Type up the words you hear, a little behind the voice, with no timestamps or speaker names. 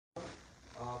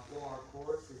For our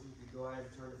chorus, if you could go ahead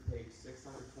and turn to page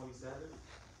 627,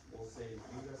 we'll sing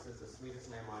Jesus is the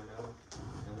sweetest name I know,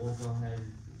 and we'll go ahead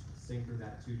and sing through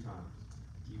that 2 times.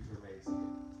 You can remain seated.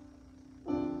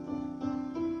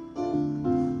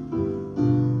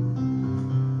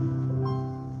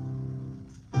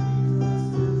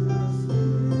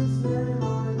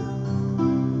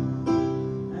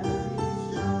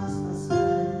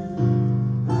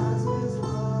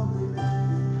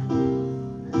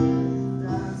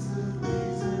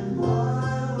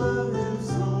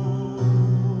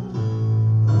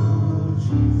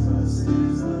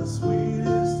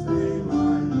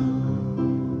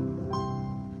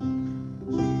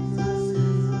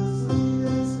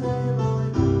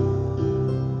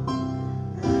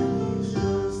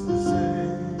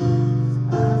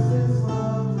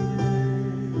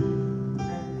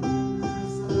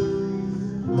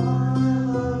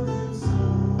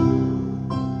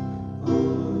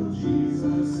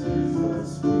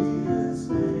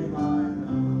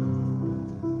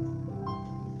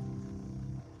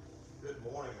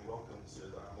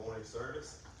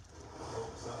 Service. I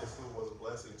hope Sunday school was a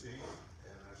blessing to you,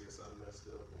 and I guess I messed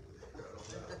up over there. I don't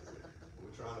know.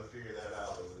 We're trying to figure that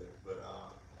out over there. But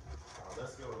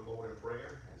let's go to the Lord in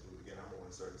prayer as we begin our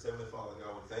morning service. Heavenly Father,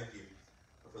 God, we thank you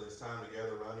for this time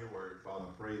together around your word. Father,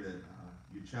 I pray that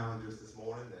you challenge us this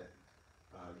morning, that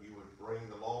you would bring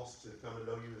the lost to come to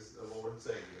know you as the Lord and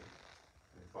Savior.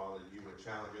 And Father, you would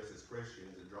challenge us as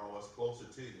Christians and draw us closer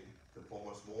to you,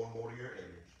 conform us more and more to your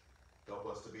image. Help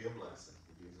us to be a blessing.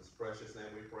 In Jesus' precious name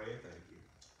we pray and thank you.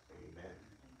 Amen.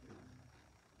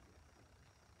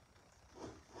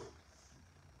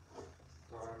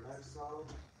 For our next song,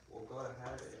 we'll go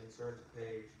ahead and turn to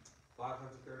page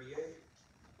 538,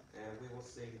 and we will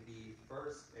sing the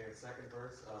first and second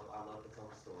verse of I Love to Tell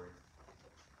the Story.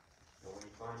 And when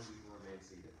you find it, you can remain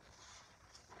seated.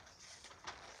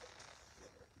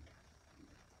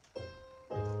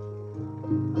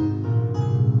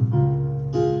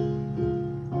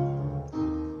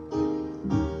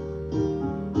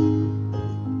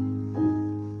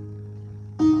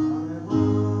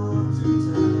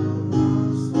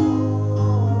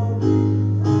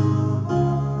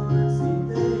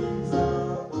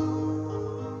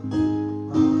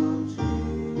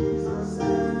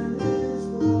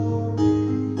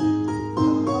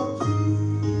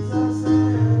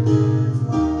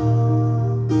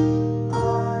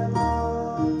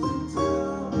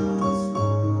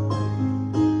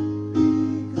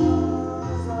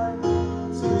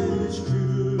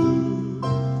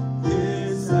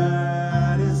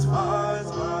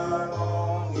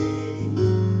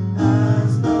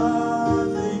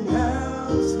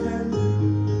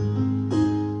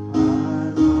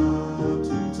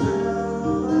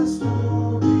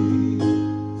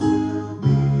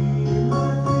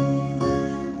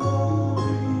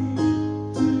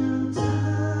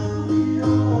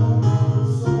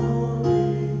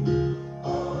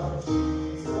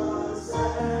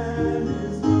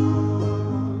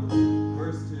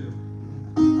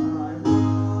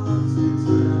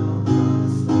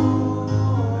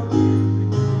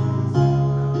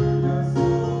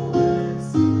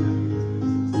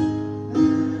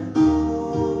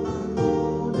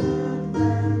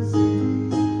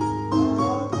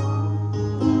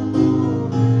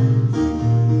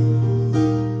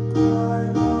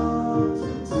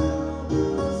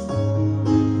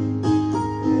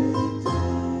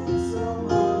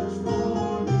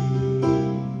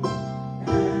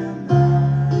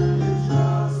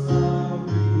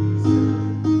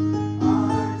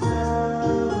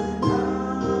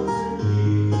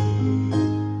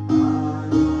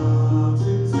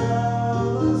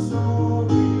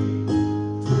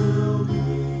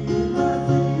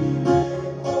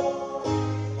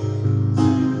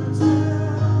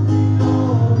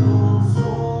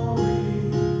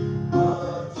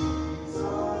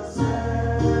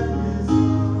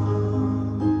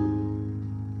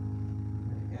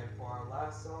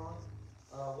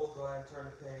 Turn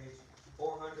to page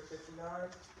 459,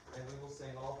 and we will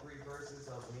sing all 3 verses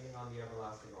of Leaning on the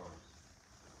Everlasting Arms.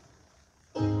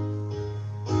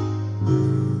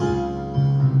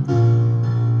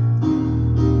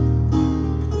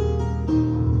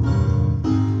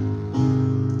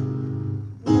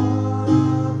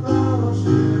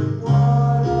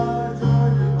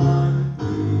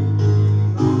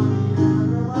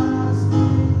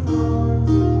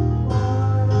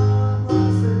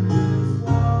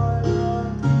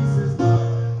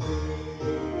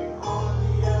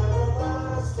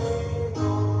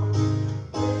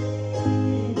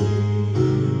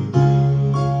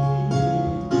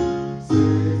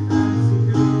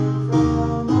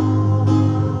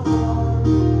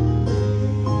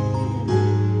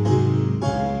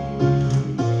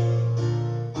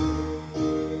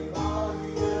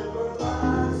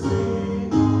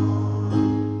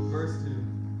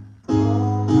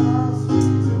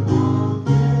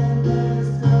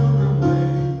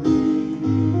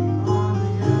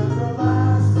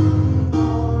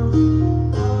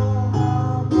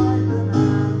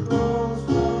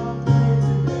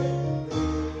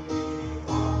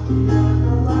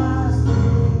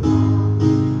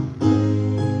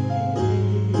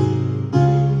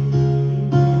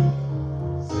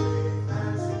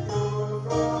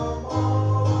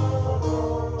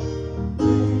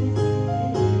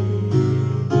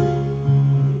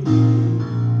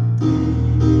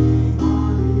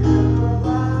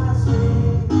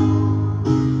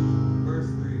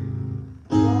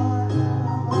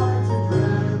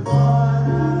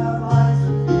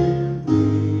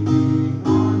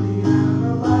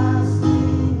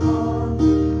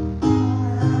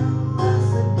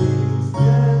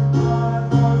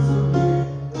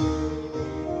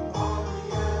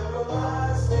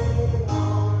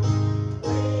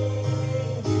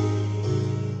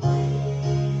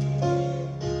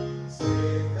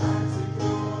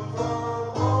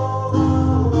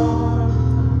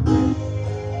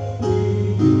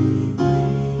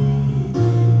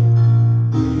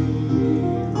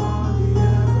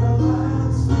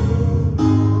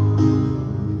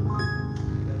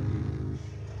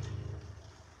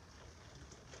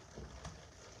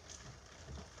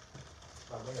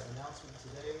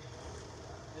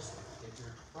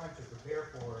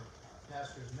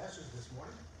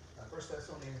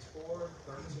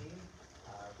 13.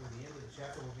 Through the end of the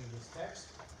chapter will be his text.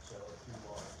 So if you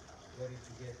are ready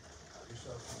to get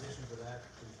yourself positioned for that,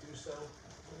 please do so.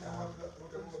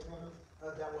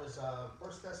 That was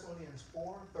 1 Thessalonians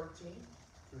 4:13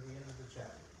 through the end of the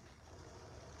chapter.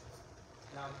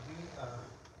 Now, be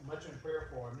much in prayer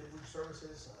for our midweek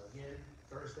services. Again,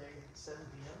 Thursday, 7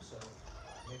 p.m. So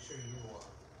make sure you are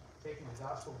taking the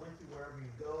gospel with you wherever you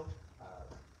go.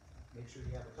 Make sure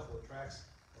you have a couple of tracts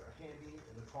that are handy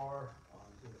in the car,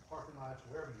 in the parking lots,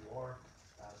 wherever you are,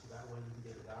 so that way we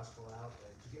can get the gospel out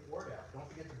and to get word out. Don't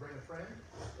forget to bring a friend.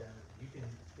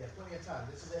 You have plenty of time.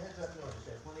 This is a heads up notice.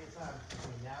 You have plenty of time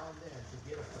between now and then to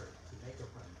get a friend, to make a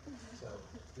friend. So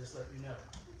just let you know.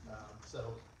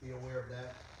 So be aware of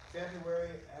that.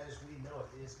 February, as we know it,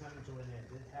 is coming to an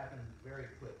end. It happened very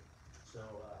quick. So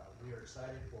we are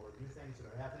excited for new things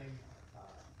that are happening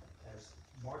as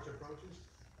March approaches.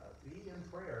 Be in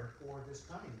prayer for this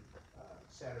coming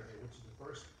Saturday, which is the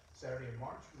first Saturday in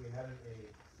March. We're having a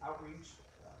outreach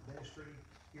ministry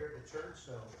here at the church.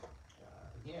 So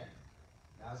again,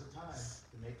 now's the time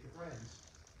to make your friends.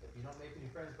 If you don't make any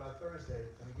friends by Thursday,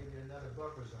 I'm going to give you another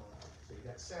buffer zone. So you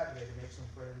got Saturday to make some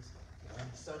friends, and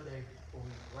Sunday we'll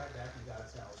be right back in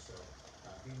God's house. So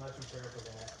be much in prayer for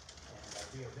that, and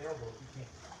be available if you can.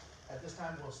 At this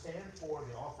time, we'll stand for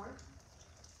the offering,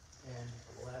 and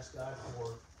we'll ask God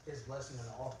for his blessing on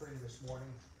the offering this morning.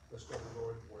 Let's go to the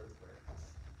Lord in word of prayer.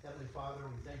 Heavenly Father,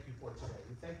 we thank you for today.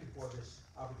 We thank you for this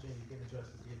opportunity given to us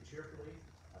to give cheerfully.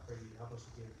 I pray you help us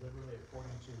to give liberally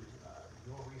according to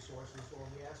your resources. Lord,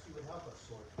 we ask you to help us,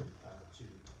 Lord, to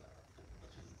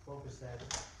focus that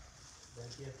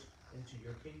gift into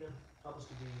your kingdom. Help us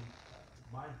to be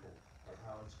mindful of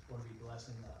how it's going to be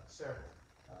blessing several,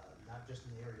 not just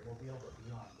in the area of Mobile, but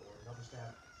beyond. Lord, help us to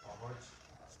have our hearts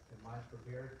and minds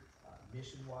prepared,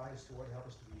 mission-wise, Lord, help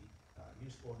us to be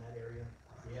useful in that area.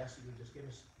 We ask you to just give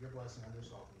us your blessing on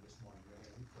this offering this morning. In your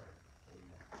name we pray.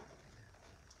 Amen.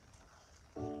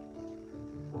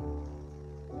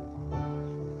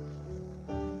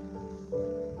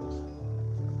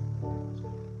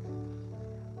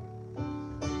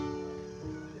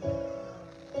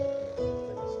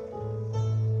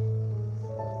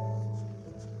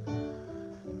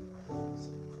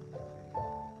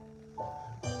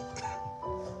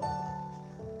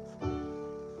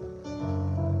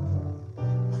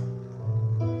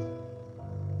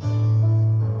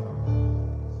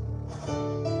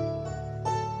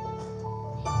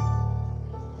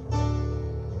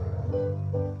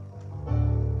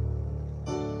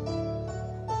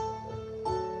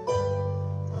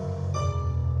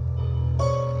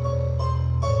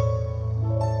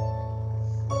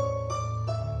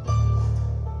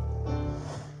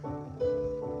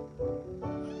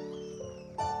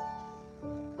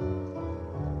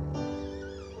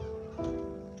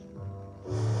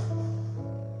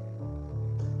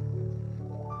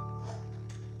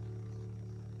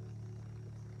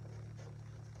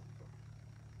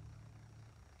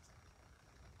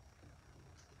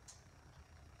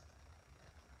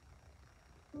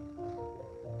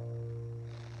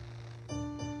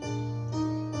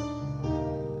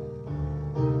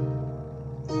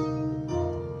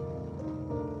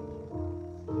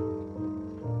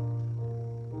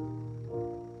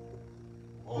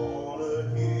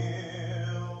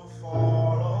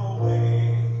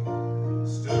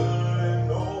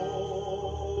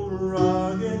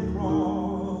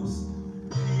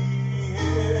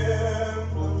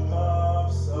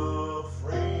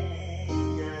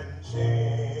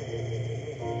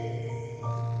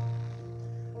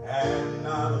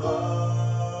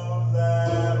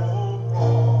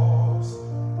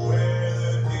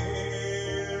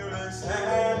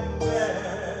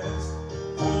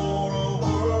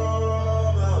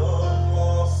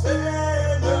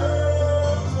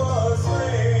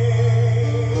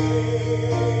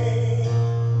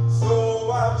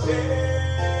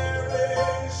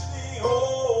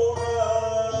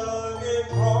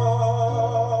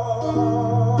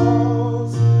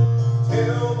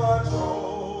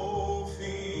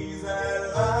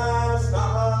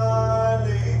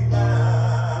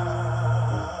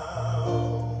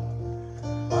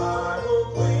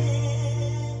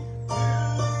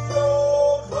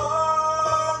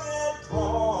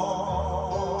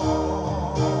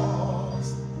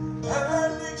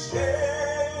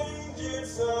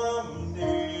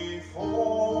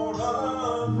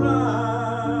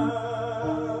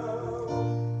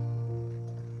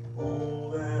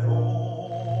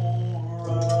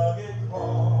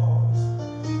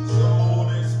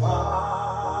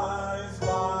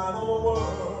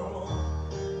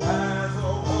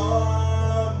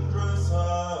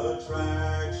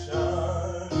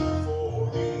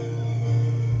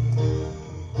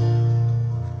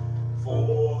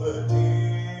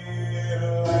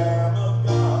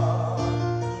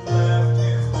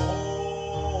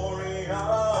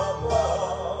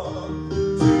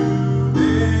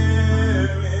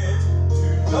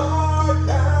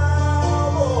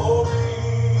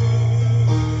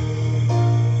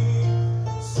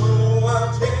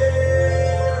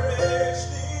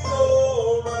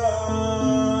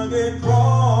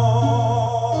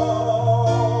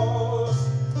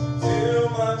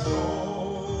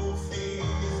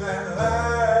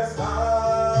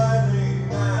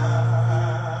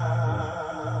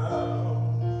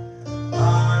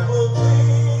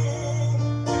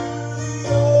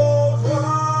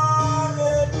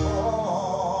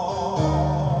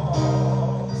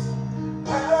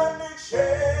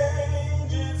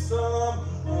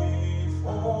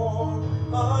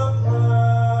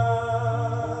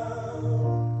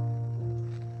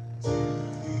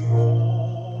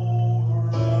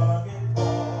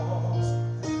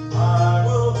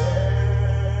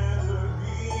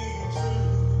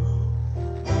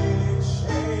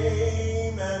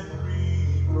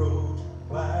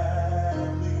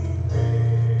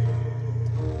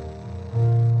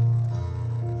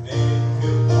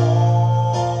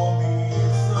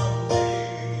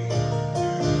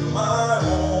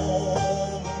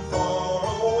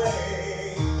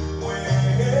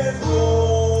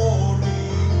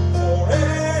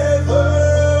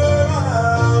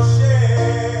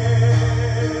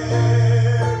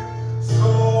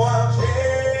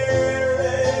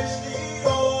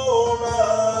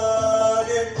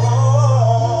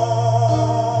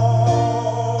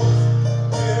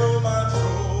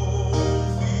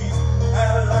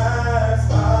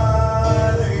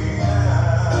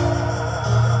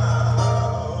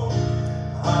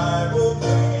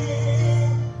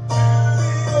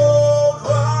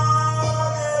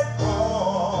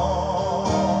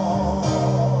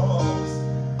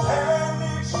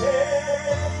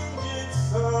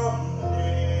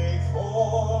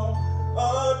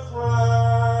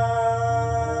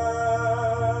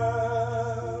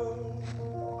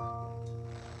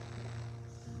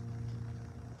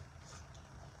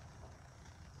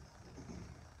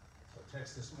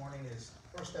 text this morning is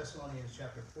 1 Thessalonians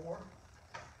chapter 4,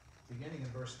 beginning in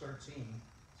verse 13.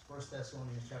 It's 1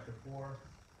 Thessalonians chapter 4,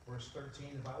 verse 13.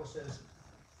 The Bible says,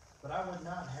 "But I would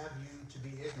not have you to be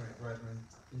ignorant, brethren,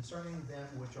 concerning them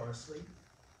which are asleep,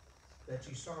 that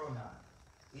ye sorrow not,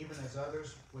 even as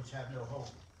others which have no hope.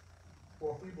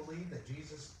 For if we believe that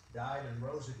Jesus died and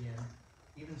rose again,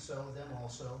 even so them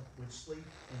also which sleep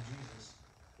in Jesus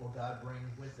will God bring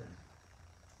with him.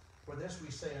 For this we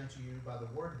say unto you by the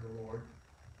word of the Lord,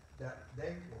 that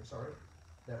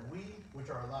we which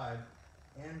are alive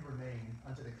and remain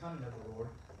unto the coming of the Lord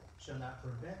shall not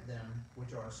prevent them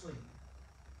which are asleep.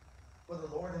 For the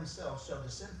Lord himself shall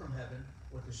descend from heaven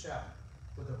with a shout,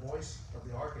 with the voice of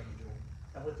the archangel,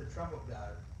 and with the trump of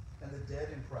God, and the dead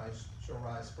in Christ shall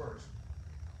rise first.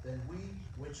 Then we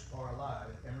which are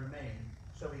alive and remain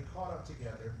shall be caught up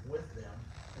together with them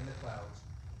in the clouds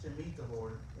to meet the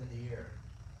Lord in the air,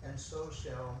 and so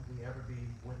shall we ever be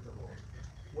with the Lord.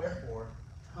 Wherefore,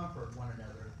 comfort one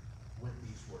another with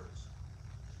these words."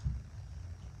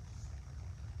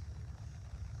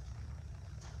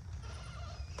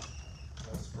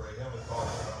 Let's pray. Heavenly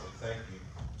Father, God, we thank you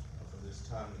for this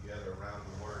time together around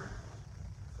the Word.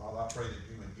 Father, I pray that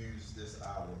you would use this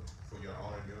hour for your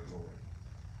honor and your glory,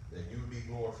 that you would be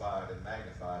glorified and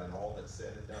magnified in all that's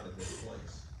said and done in this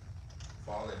place.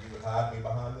 Father, that you would hide me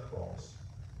behind the cross.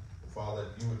 And Father,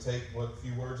 that you would take what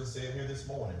few words are said here this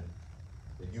morning,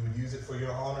 that you would use it for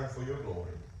your honor and for your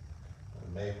glory.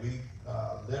 And may we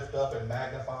lift up and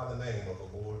magnify the name of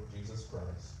the Lord Jesus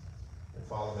Christ. And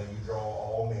Father, may you draw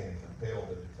all men and compel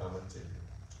them to come unto you.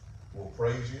 We'll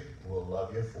praise you. We'll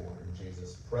love you for it. In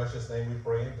Jesus' precious name we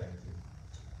pray and thank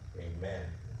you.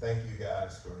 Amen. Thank you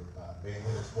guys for being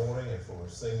here this morning and for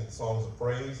singing songs of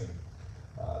praise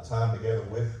and time together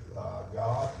with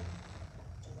God.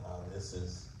 This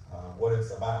is what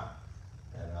it's about.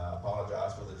 And I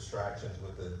apologize for the distractions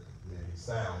with the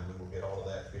sound. We will get all of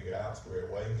that figured out, squared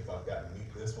away. If I've got to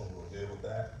mute this one, we'll deal with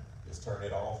that. Just turn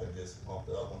it off and just pump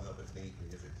the other one up if need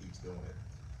be, if it keeps doing it.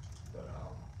 But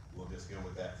we'll just go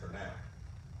with that for now.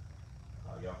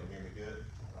 Y'all can hear me good?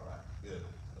 All right, good.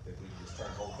 I think we can just turn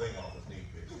the whole thing off if need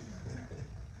be.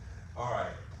 All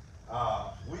right.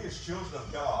 We as children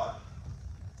of God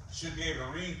should be able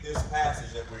to read this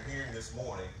passage that we're hearing this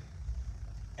morning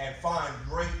and find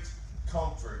great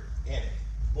comfort in it.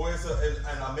 Boy, it's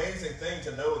an amazing thing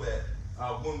to know that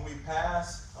when we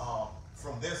pass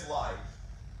from this life,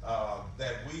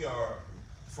 that we are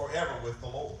forever with the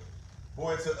Lord.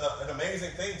 Boy, it's an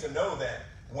amazing thing to know that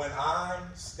when I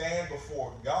stand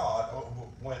before God,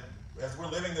 as we're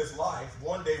living this life,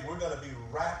 one day we're going to be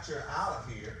raptured out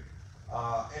of here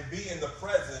and be in the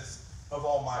presence of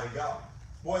Almighty God.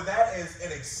 Boy, that is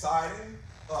an exciting,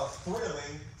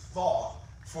 thrilling thought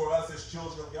for us as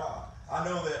children of God. I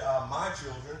know that my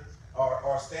children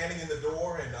are standing in the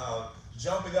door and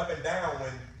jumping up and down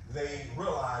when they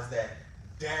realize that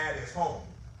Dad is home.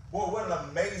 Boy, what an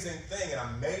amazing thing, an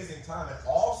amazing time, an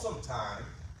awesome time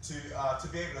to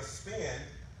be able to spend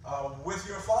with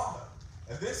your Father.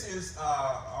 And this is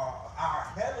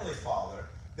our Heavenly Father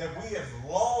that we have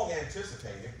long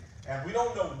anticipated, and we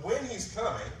don't know when He's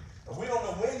coming, and we don't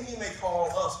know when He may call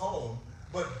us home,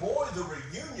 but boy, the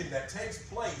reunion that takes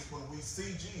place when we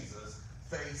see Jesus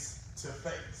face to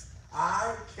face.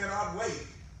 I cannot wait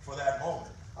for that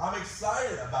moment. I'm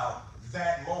excited about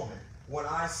that moment when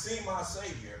I see my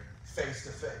Savior face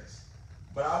to face.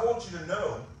 But I want you to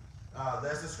know,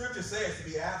 as the scripture says, to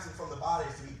be absent from the body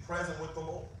is to be present with the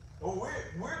Lord. Well,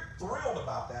 we're thrilled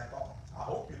about that thought. I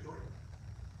hope you're thrilled.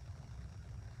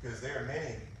 Because there are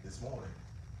many this morning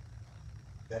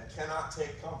that cannot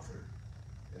take comfort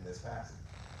in this passage.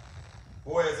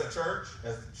 Boy, as a church,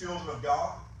 as the children of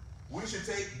God, we should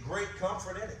take great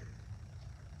comfort in it.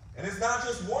 And it's not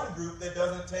just one group that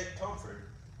doesn't take comfort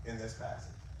in this passage.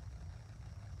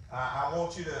 I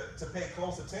want you to pay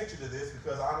close attention to this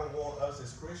because I don't want us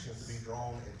as Christians to be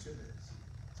drawn into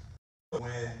this.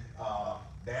 When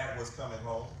Dad was coming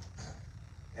home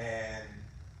and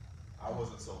I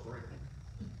wasn't so thrilled.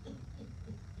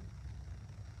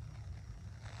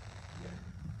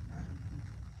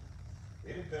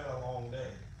 It had been a long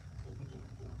day.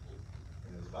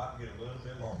 And it was about to get a little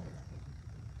bit longer.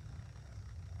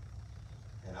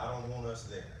 And I don't want us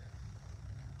there.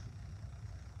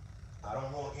 I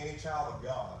don't want any child of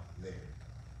God there.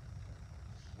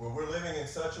 Where we're living in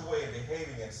such a way and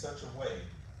behaving in such a way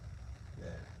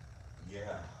that,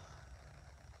 yeah,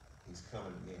 He's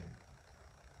coming again.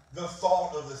 The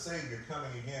thought of the Savior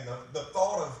coming again, the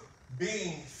thought of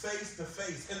being face to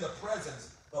face in the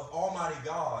presence of Almighty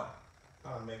God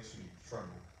kind of makes you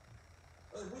tremble.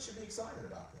 We should be excited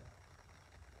about that.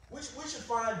 We should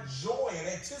find joy and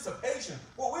anticipation.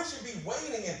 Well, we should be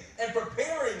waiting and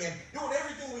preparing and doing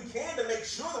everything we can to make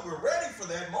sure that we're ready for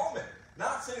that moment.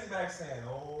 Not sitting back saying,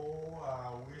 oh, I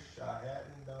wish I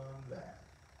hadn't done that.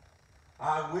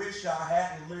 I wish I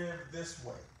hadn't lived this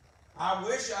way. I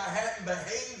wish I hadn't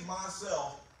behaved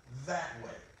myself that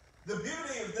way. The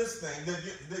beauty of this thing,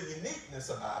 the uniqueness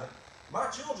about it, my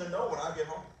children know when I get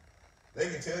home. They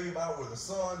can tell you about where the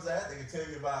sun's at. They can tell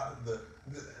you about the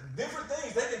different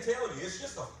things. They can tell you. It's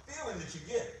just a feeling that you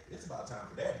get. It's about time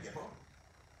for Dad to get home.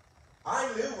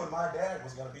 I knew when my dad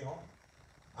was going to be home.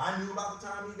 I knew about the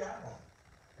time he got home.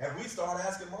 And we started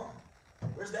asking Mom,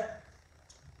 where's Dad?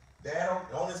 Dad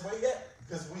on his way yet?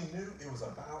 Because we knew it was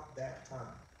about that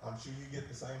time. I'm sure you get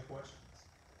the same questions.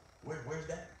 Where's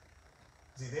Dad?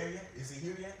 Is he there yet? Is he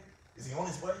here yet? Is he on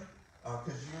his way?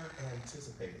 Because you're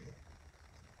anticipating it.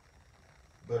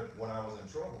 But when I was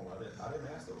in trouble, I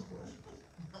didn't ask those questions.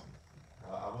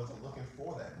 I wasn't looking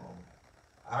for that moment.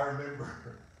 I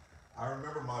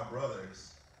remember my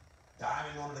brothers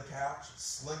diving onto the couch,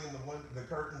 slinging the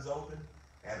curtains open,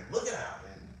 and looking out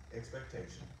in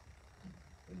expectation.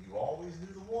 And you always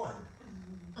knew the one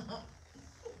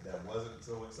that wasn't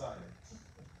so excited.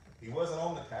 He wasn't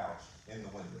on the couch in the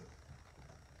window.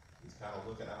 He's kind of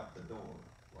looking out the door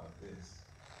like this.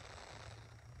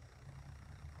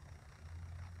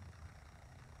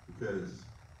 Because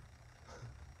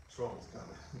trouble's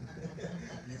coming.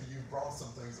 You've brought some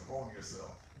things upon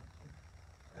yourself.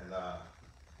 And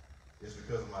it's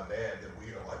because of my dad that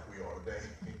we are like we are today.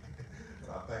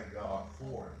 And I thank God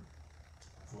for him,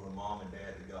 for the mom and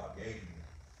dad that God gave me.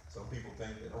 Some people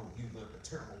think that, oh, you lived a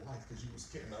terrible life because you was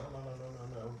kidding. No.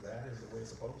 That is the way it's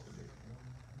supposed to be.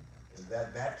 And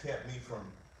that kept me from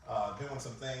doing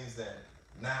some things that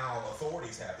now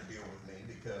authorities have to deal with me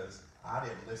because I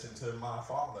didn't listen to my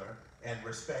father and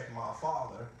respect my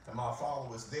father, and my father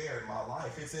was there in my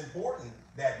life. It's important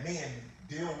that men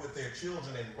deal with their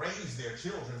children and raise their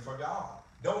children for God.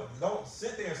 Don't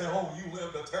sit there and say, oh, you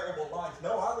lived a terrible life.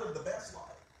 No, I lived the best life.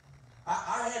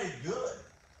 I had it good.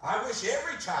 I wish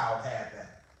every child had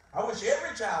that. I wish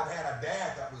every child had a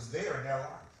dad that was there in their life.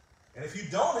 And if you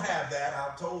don't have that,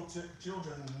 I've told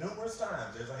children numerous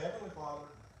times, there's a heavenly father.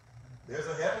 There's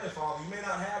a heavenly father. You may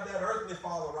not have that earthly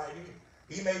father right here.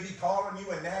 He may be calling you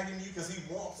and nagging you because he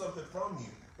wants something from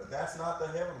you. But that's not the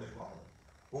heavenly father.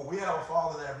 Well, we have a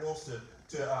father that wants to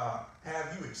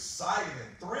have you excited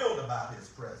and thrilled about his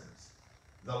presence.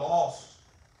 The lost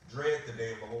dread the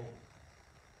day of the Lord.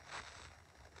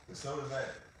 But so does that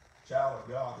child of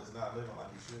God that's not living like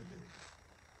he should be.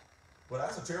 Well,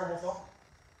 that's a terrible thought.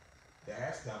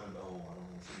 Dad's coming, oh, I don't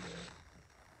want to see Dad.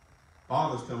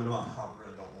 Father's coming, oh, I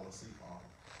really don't want to see Father.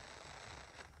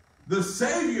 The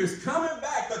Savior's coming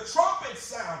back, the trumpet's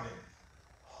sounding.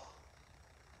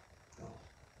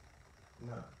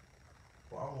 No.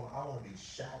 Well, I want to be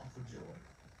shouting for joy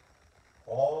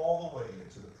all the way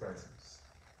into the presence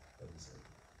of the Savior.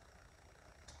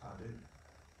 I do.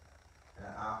 And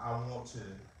I want to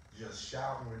just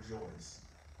shout and rejoice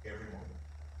every moment.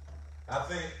 I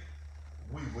think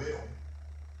we will,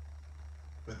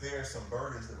 but there are some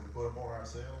burdens that we put upon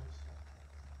ourselves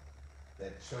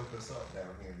that choke us up down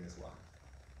here in this life.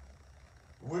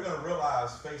 We're going to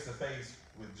realize face to face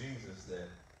with Jesus that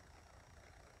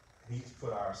he's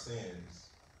put our sins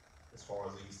as far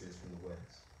as the east is from the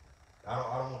west. I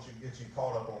don't want you to get you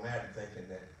caught up on that and thinking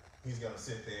that he's going to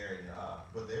sit there and,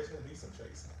 but there's going to be some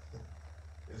chasing.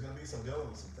 There's going to be some dealing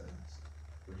with some things.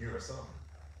 But you're a son.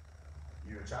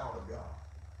 You're a child of God.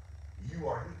 You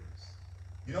are his.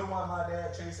 You know why my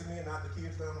dad chasing me and not the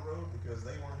kids down the road? Because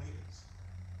they weren't his.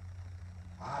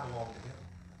 I belong to him.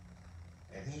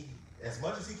 And he, as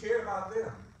much as he cared about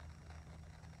them,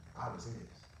 I was his.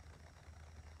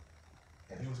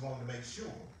 And he was going to make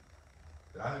sure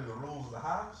that I knew the rules of the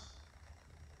house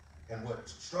and what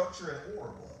structure and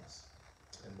order was.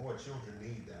 And boy, children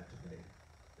need that today.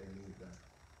 They need that.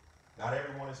 Not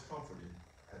everyone is comforted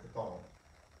at the thought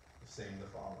of seeing the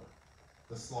Father.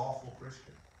 The slothful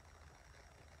Christian.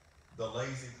 The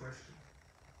lazy Christian.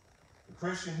 The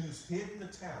Christian who's hidden the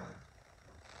talent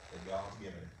that God's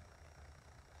given him.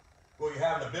 Well, you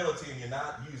have an ability and you're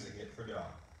not using it for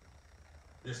God.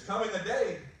 There's coming a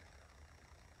day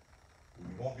when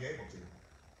you won't be able to.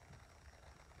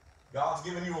 God's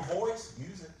given you a voice,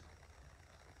 use it.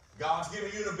 God's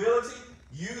given you an ability,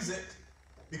 use it.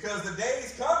 Because the day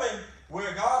is coming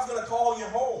where God's going to call you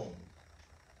home.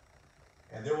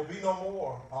 And there will be no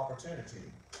more opportunity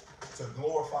to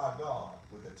glorify God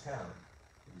with the talent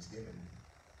that he's given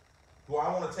you. Boy,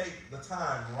 I want to take the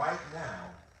time right now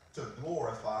to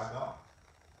glorify God.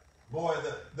 Boy,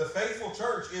 the faithful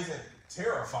church isn't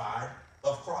terrified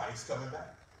of Christ coming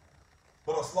back.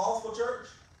 But a slothful church,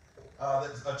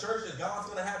 a church that God's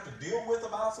going to have to deal with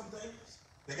about some things,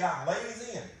 they got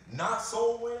lazy and not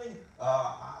soul winning,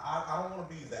 I don't want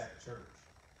to be that church.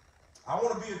 I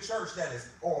want to be a church that is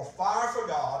on fire for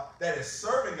God, that is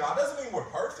serving God. Doesn't mean we're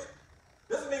perfect.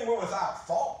 Doesn't mean we're without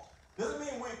fault. Doesn't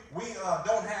mean we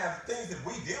don't have things that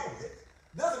we deal with.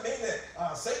 Doesn't mean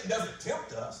that Satan doesn't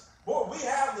tempt us. Boy, we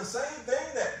have the same thing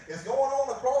that is going on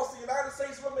across the United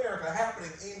States of America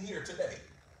happening in here today.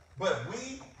 But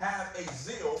we have a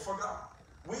zeal for God.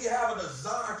 We have a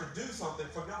desire to do something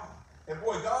for God. And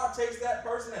boy, God takes that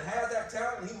person and has that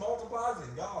talent and he multiplies it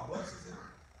and God blesses him.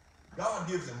 God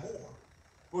gives him more.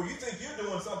 Well, you think you're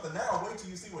doing something now, wait till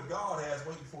you see what God has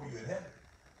waiting for you in heaven.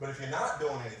 But if you're not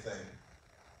doing anything,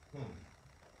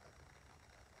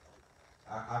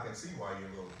 I can see why you're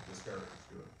a little discouraged,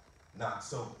 not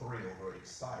so thrilled or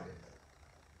excited.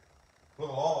 For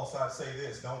the law, I'd say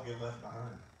this, don't get left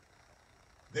behind.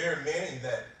 There are many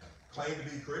that claim to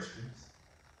be Christians,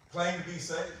 claim to be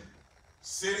saved,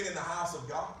 sitting in the house of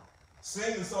God,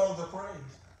 singing songs of praise,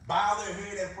 bow their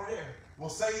head in prayer, will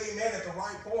say amen at the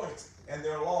right points, and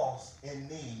they're lost in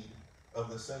need of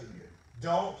the Savior.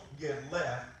 Don't get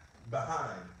left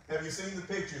behind. Have you seen the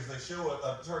pictures? They show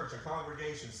a church, a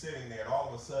congregation sitting there, and all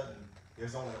of a sudden,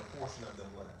 there's only a portion of them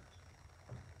left.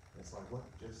 It's like, what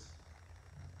just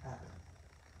happened?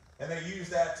 And they use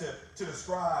that to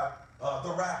describe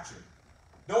the rapture.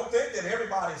 Don't think that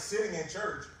everybody sitting in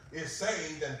church is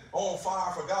saved and on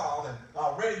fire for God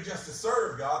and ready just to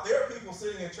serve God. There are people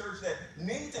sitting in church that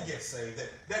need to get saved,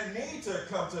 that need to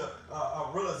come to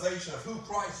a realization of who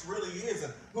Christ really is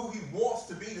and who he wants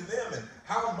to be to them and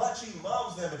how much he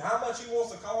loves them and how much he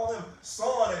wants to call them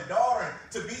son and daughter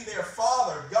and to be their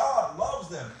father. God loves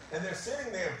them. And they're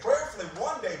sitting there and prayerfully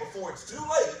one day before it's too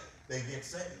late, they get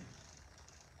saved.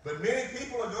 But many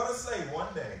people are going to say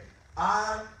one day,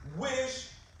 I wish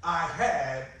I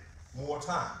had more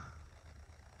time.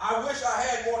 I wish I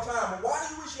had more time. But why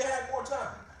do you wish you had more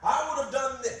time? I would have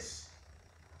done this.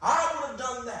 I would have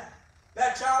done that.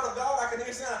 That child of God, I can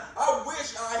hear saying, I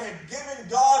wish I had given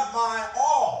God my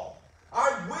all. I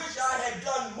wish I had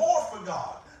done more for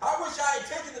God. I wish I had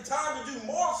taken the time to do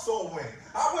more soul winning.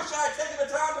 I wish I had taken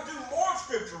the time to do more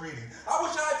scripture reading. I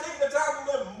wish I had taken the time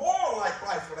to live more like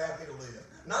Christ would have me to live,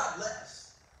 not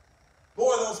less.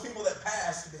 Boy, those people that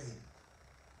passed today.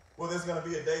 Well, there's going to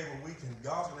be a day where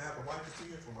God's going to have to wipe the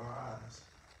tears from our eyes.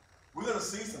 We're going to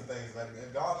see some things,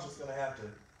 and God's just going to have to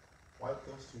wipe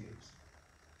those tears.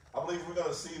 I believe we're going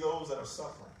to see those that are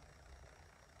suffering.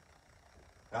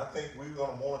 I think we're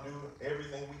going to want to do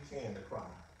everything we can to cry.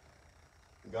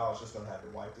 And God's just going to have to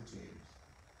wipe the tears.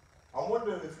 I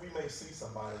wonder if we may see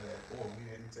somebody that, boy,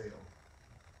 we didn't tell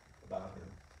about him.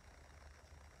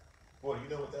 Boy, you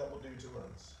know what that will do to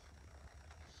us?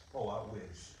 Oh, I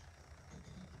wish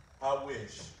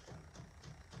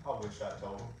I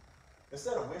told him.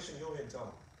 Instead of wishing, go ahead and tell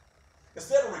him.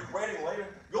 Instead of regretting later,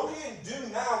 go ahead and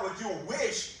do now what you'll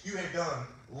wish you had done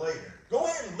later. Go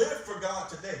ahead and live for God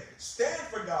today. Stand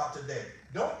for God today.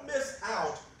 Don't miss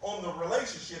out on the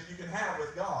relationship you can have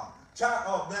with God. Child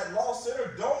of that lost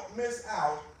sinner, don't miss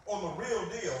out on the real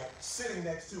deal sitting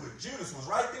next to it. Judas was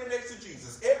right there next to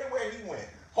Jesus everywhere he went,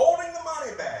 holding the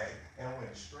money bag, and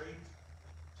went straight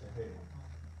to hell.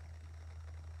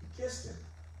 He kissed him.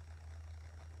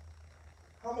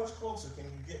 How much closer can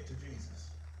you get to Jesus?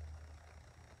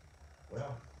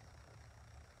 Well,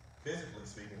 physically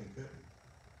speaking, he couldn't.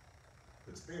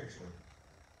 But spiritually,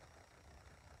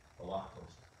 a lot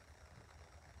closer.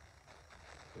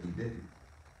 But he didn't.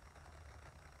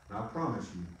 And I promise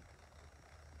you,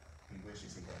 he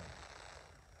wishes he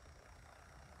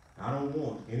had. I don't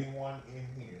want anyone in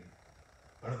here,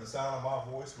 under the sound of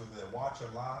my voice, whether they watch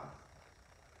live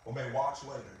or may watch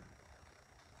later,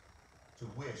 to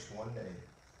wish one day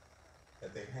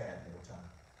that they had more time.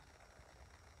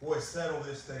 Boy, settle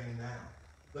this thing now.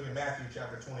 Look at Matthew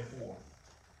chapter 24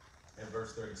 and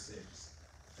verse 36.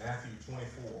 Matthew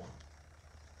 24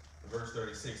 and verse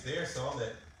 36. There are some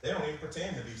that they don't even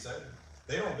pretend to be saved.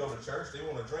 They don't go to church. They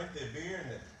want to drink their beer and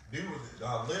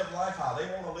live life how they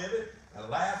want to live it and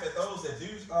laugh at those that do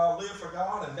live for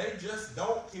God, and they just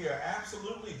don't care.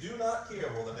 Absolutely do not care.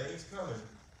 Well, the day's coming.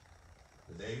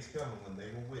 The day's coming when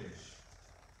they will wish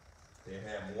they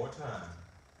had more time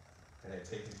and had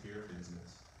taken care of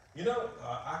business. You know,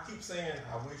 I keep saying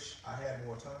I wish I had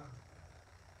more time.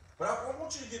 But I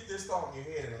want you to get this thought in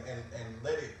your head and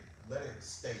let it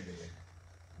stay there.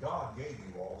 God gave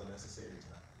you all the necessary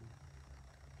time.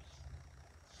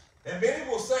 And many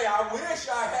will say, I wish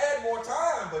I had more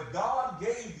time, but God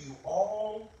gave you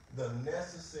all the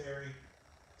necessary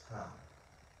time.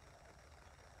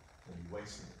 and you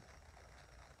wasted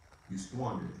it. You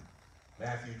squandered it.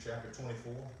 Matthew chapter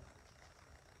 24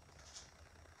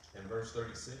 and verse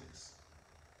 36.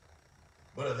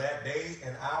 But of that day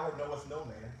and hour knoweth no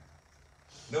man,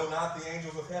 no, not the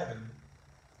angels of heaven,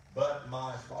 but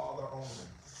my Father only.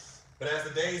 But as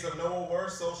the days of Noah were,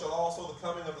 so shall also the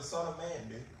coming of the Son of Man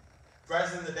be. For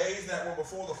as in the days that were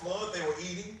before the flood, they were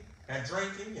eating and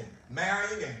drinking and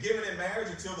marrying and giving in marriage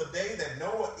until the day that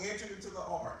Noah entered into the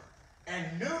ark,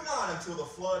 and knew not until the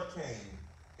flood came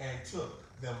and took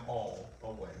them all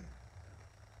away.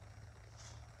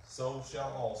 So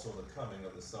shall also the coming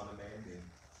of the Son of Man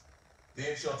be.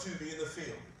 Then shall two be in the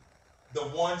field. The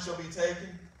one shall be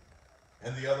taken,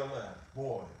 and the other left.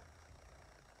 Boy,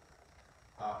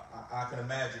 I can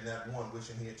imagine that one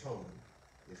wishing he had told him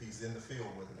if he's in the field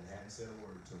with him and hadn't said a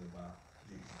word to him about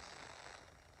Jesus.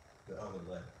 The other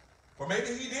left. Or maybe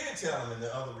he did tell him and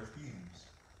the other refused.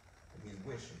 And he's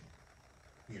wishing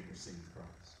he had received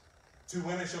Christ. Two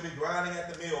women shall be grinding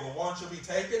at the mill. The one shall be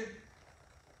taken,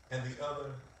 and the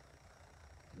other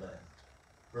left.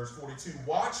 Verse 42,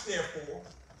 watch therefore,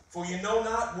 for you know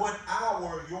not what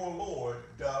hour your Lord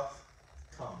doth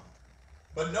come.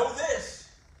 But know this,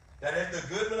 that if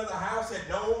the goodman of the house had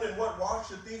known in what watch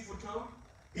the thief would come,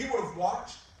 he would have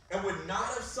watched and would not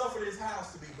have suffered his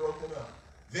house to be broken up.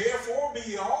 Therefore be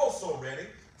ye also ready,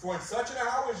 for in such an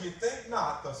hour as ye think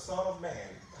not, the Son of Man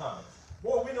cometh.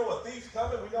 Boy, we know a thief's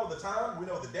coming, we know the time, we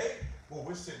know the date. Boy,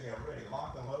 we're sitting there ready,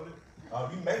 locked and loaded.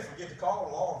 You may forget to call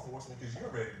law enforcement because you're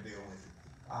ready to deal with it.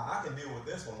 I can deal with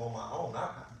this one on my own.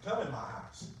 Come in my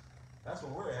house. That's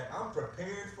where we're at. I'm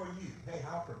prepared for you. Hey,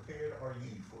 how prepared are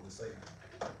you for the Savior?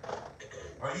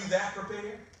 Are you that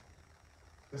prepared?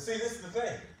 But see, this is the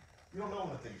thing. You don't know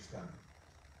when the thief's coming.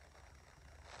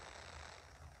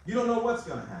 You don't know what's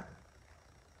going to happen.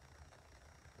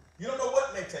 You don't know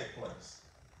what may take place.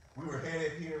 We were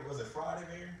headed here, was it Friday,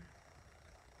 Mary?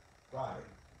 Friday.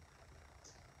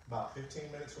 About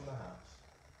 15 minutes from the house.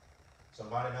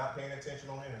 Somebody not paying attention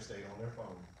on the interstate on their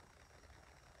phone.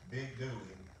 Big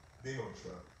dually, big old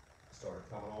truck started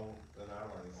coming on the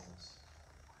 9-lane on us.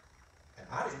 And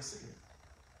I didn't see it.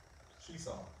 She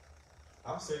saw it.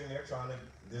 I'm sitting there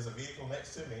there's a vehicle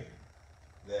next to me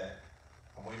that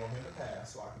I'm waiting on him to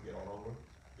pass so I can get on over,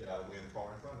 get out of the way of the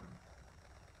car in front of me.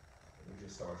 And he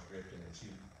just starts drifting, and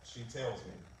she tells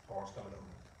me, car's coming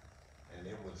over. And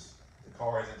the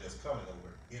car isn't just coming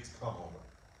over, it's come over.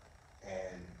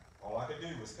 And all I could do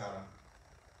was kind of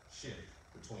shift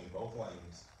between both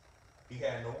lanes. He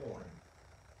had no warning.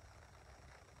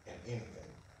 And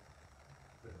anything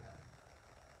could have happened.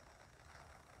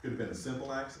 Could have been a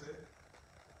simple accident.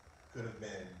 Could have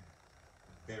been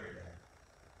very bad.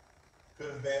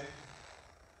 Could have been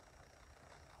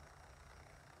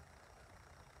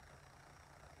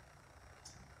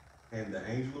and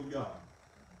the angel of God,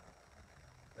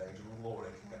 the angel of the Lord,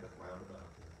 ain't kept it round about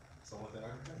him. It's the only thing I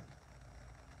can think.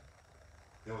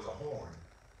 There was a horn,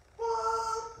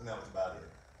 and that was about it.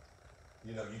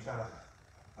 You know, you kind of,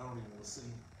 I don't even want to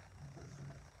see.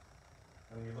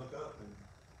 And you look up, and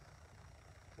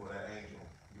well, that angel,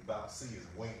 you about to see his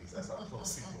wings. That's how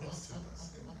close he was to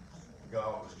us.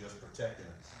 God was just protecting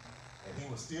us. And he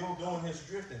was still doing his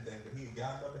drifting thing, but he had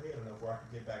gotten up ahead enough where I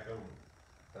could get back over.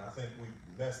 And I think we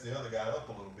messed the other guy up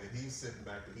a little bit. He's sitting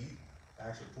back there. He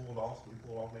actually pulled off. We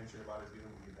pulled off, made sure everybody's getting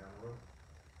able to get down the road.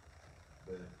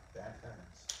 But that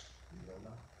happens. You don't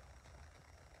know.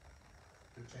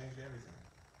 Could change everything.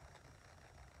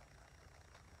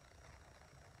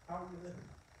 How are we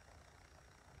living?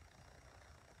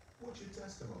 What's your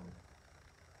testimony?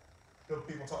 You know,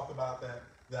 people talk about that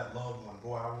loved one.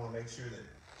 Boy, I want to make sure that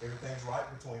everything's right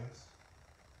between us.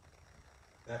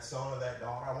 That son or that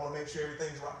daughter, I want to make sure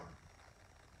everything's right.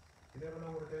 You never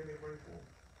know what a day may bring forth.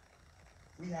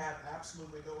 We have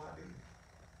absolutely no idea.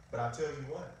 But I tell you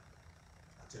what,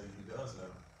 I tell you who does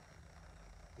know.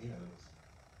 He knows.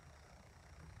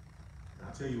 And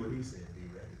I'll tell you what he said, be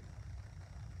ready.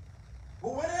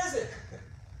 Well, when is it?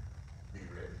 Be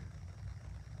ready.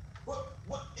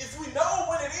 What, if we know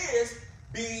when it is,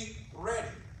 be ready.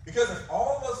 Because if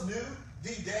all of us knew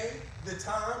the day, the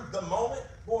time, the moment,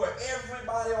 boy,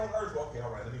 everybody on earth, okay,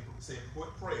 all right, let me say a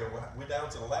quick prayer. We're down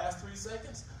to the last 3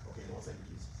 seconds. Okay, Lord, thank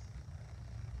you, Jesus.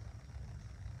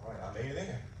 All right, I made it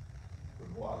in.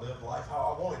 But boy, I lived life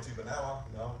how I wanted to, but now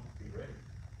be ready.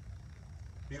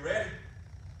 Be ready.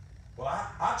 Well,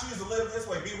 I choose to live this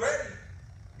way. Be ready.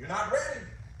 You're not ready.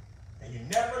 And you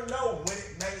never know when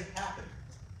it may happen.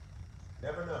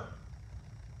 Never know.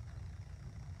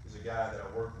 There's a guy that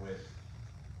I work with,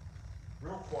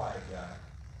 real quiet guy.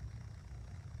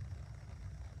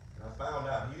 And I found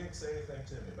out, he didn't say anything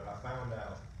to me, but I found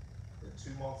out that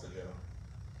 2 months ago,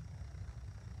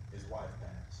 his wife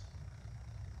passed.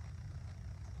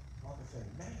 I could think,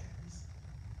 man, he's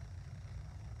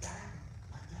dying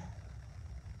like that.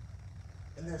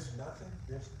 And there's nothing,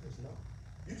 there's no,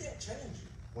 you can't change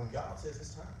it when God says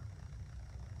it's time.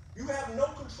 You have no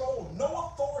control,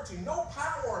 no authority, no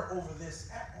power over this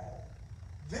at all.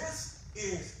 This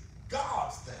is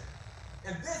God's thing.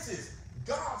 And this is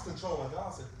God's control. And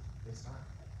God said, it's time.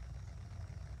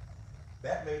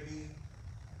 That may be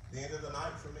the end of the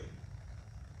night for me.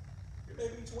 It may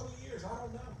be 20 years, I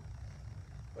don't know.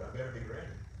 But I better be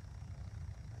ready.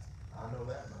 I know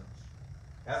that much.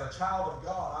 As a child of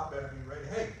God, I better be ready.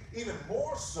 Hey, even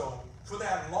more so for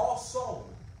that lost soul.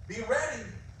 Be ready.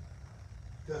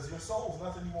 Because your soul's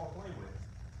nothing you want to play with.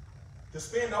 To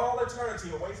spend all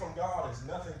eternity away from God is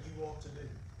nothing you want to do.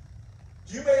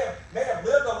 You may have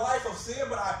lived a life of sin,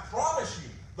 but I promise you,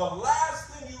 the last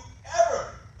thing you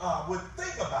ever would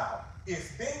think about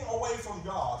is being away from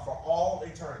God for all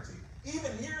eternity.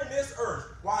 Even here in this earth,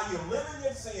 while you're living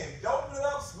in sin, doping it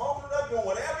up, smoking it up, doing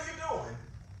whatever you're doing,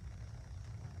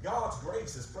 God's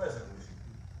grace is present with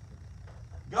you.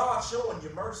 God's showing you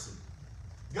mercy.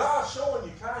 God's showing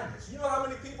you kindness. You know how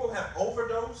many people have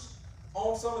overdosed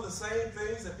on some of the same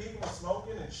things that people are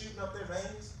smoking and shooting up their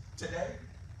veins today?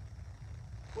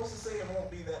 What's to say it won't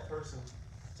be that person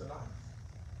tonight?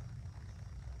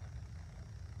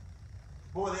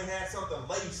 Boy, they had something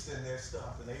laced in their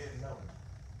stuff and they didn't know it.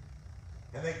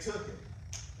 And they took it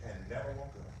and never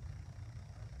woke up.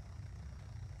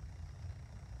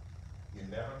 You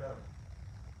never know.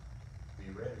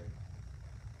 Be ready.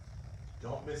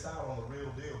 Don't miss out on the real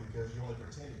deal because you only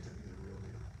pretended to be the real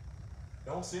deal.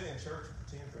 Don't sit in church and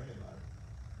pretend for anybody.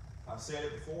 I've said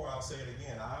it before, I'll say it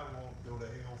again. I won't go to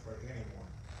hell for anyone.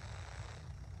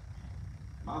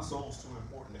 My soul's too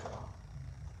important to God.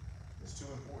 It's too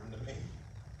important to me.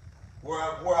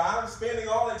 Where I'm spending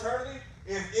all eternity,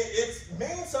 it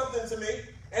means something to me,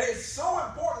 and it's so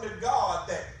important to God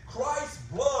that Christ's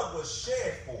blood was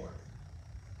shed for it.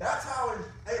 That's how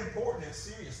important and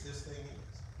serious this thing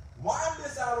is. Why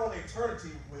miss out on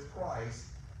eternity with Christ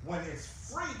when it's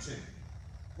free to you?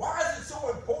 Why is it so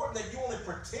important that you only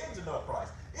pretend to know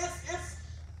Christ? It's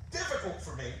difficult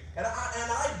for me, and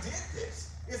I did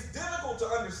this. It's difficult to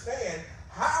understand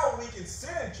how we can sit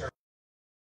in church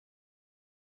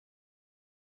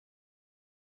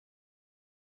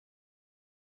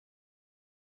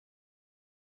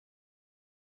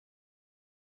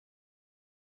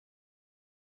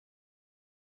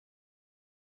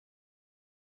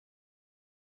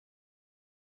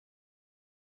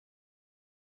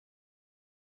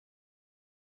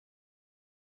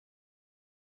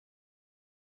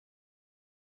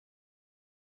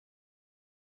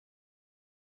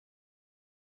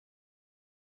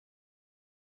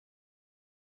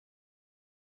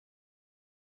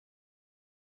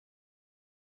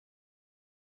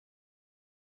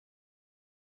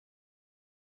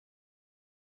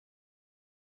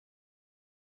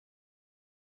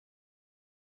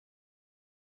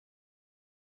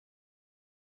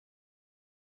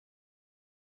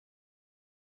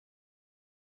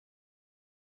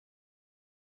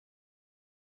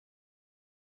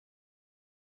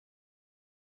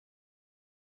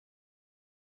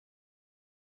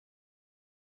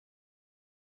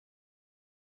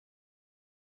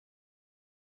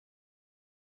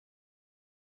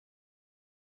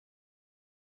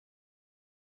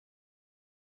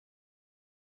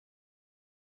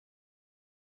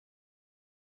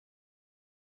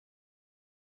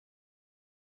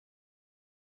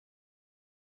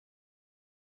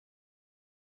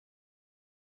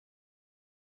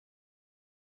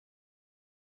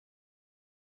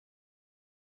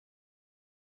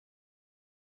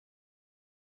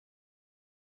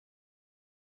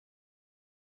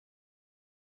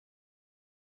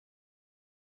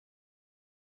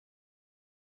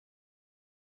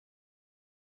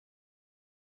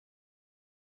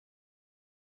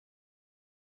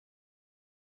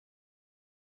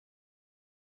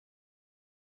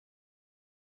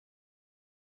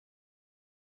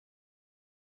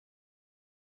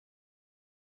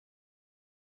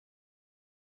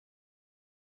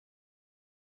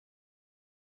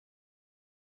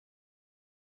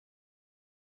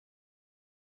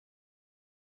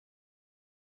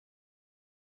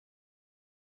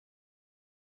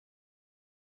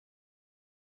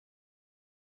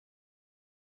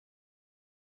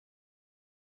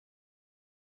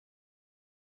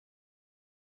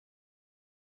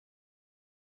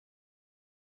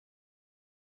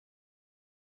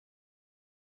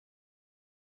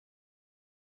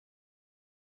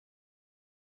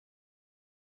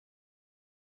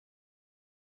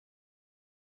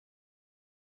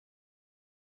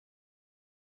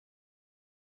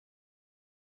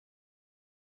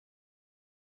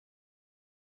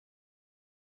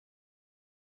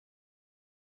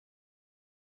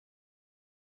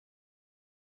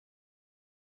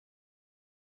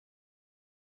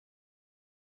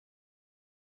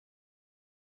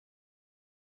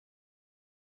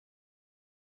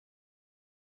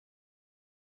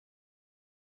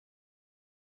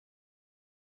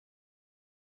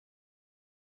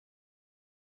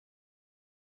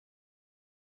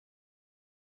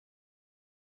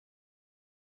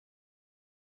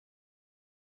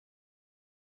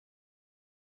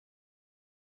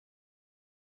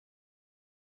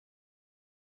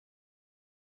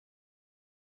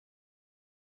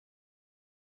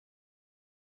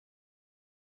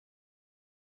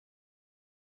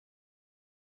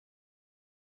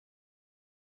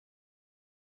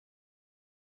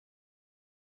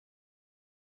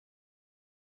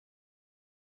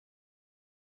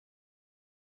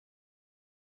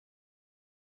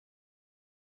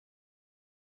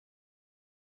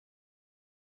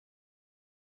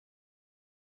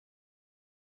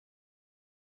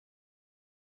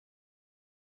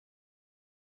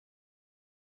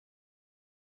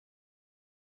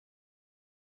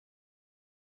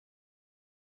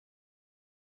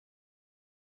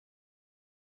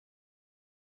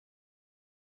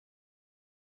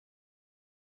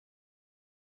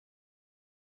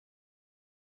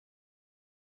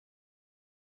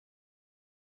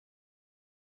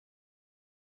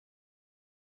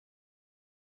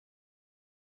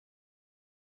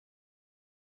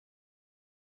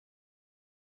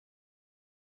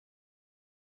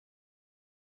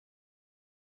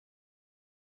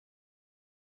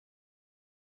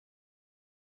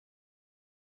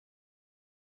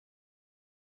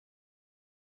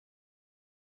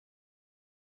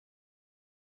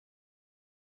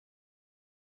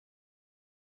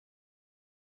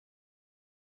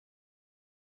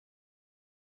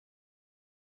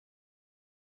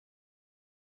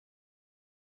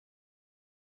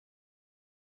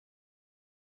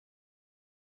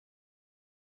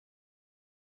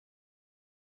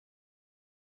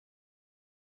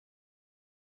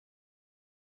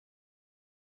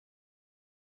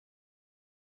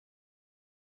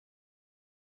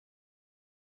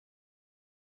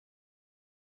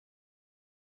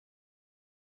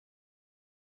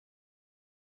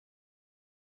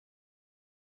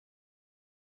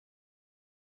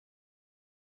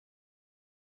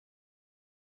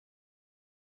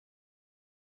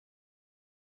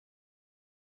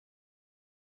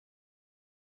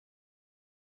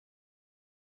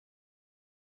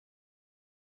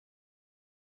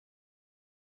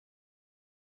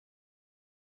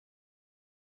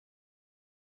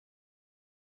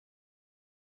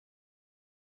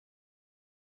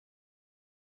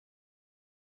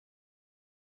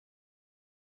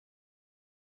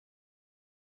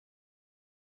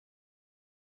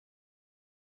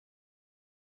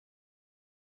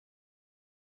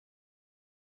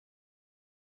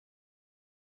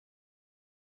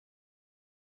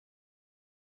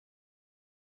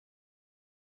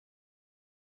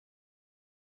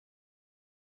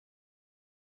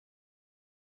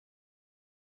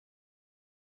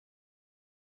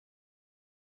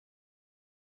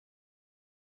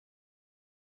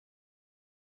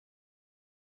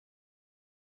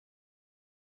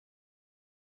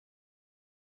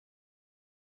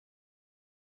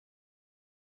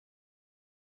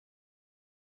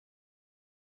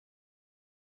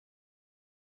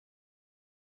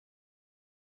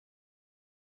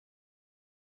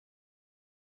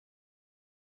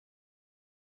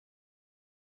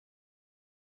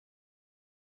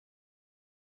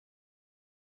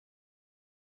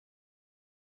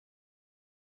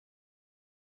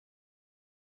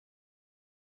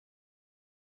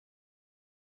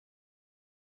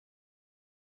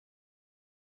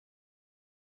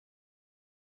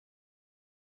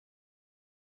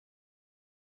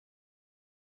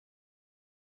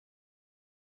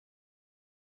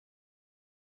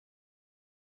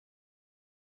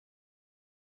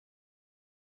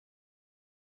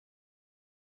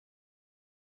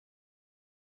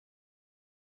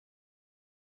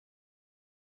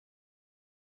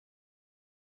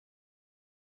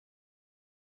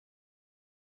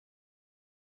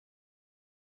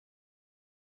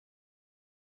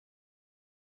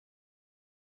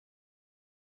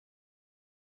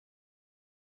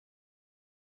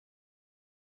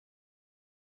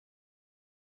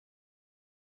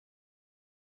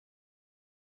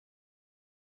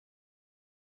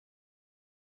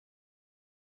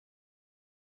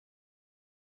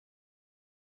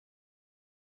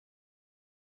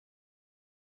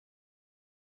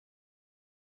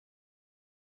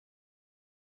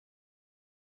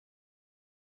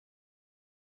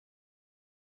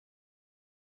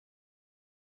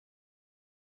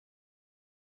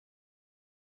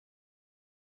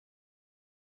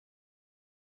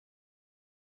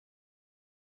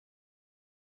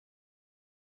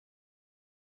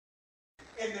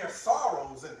in their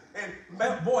sorrows and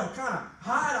boy, kind of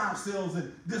hide ourselves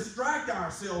and distract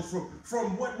ourselves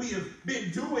from what we have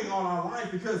been doing all our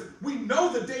life, because we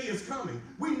know the day is coming.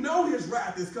 We know his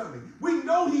wrath is coming. We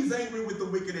know he's angry with the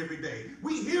wicked every day.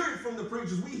 We hear it from the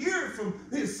preachers. We hear it from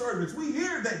his servants. We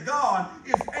hear that God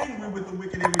is angry with the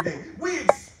wicked every day. We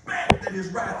expect that his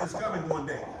wrath is coming one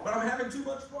day. But I'm having too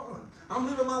much fun. I'm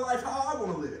living my life how I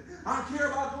want to live it. I care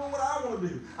about doing what I want to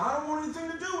do. I don't want anything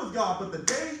to do with God. But the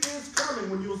day is coming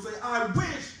when you'll say, I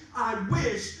wish I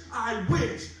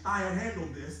had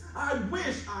handled this. I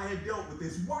wish I had dealt with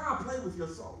this. Why play with your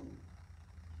soul?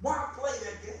 Why play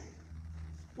that game?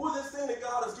 Well, this thing that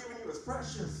God has given you is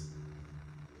precious.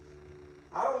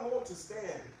 I don't want to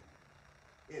stand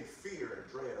in fear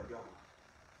and dread of God.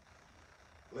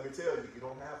 Let me tell you, you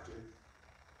don't have to.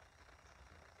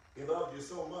 He loved you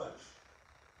so much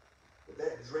that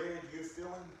that dread you're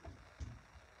feeling,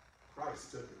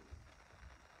 Christ took it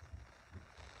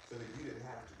so that you didn't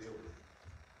have to deal with it.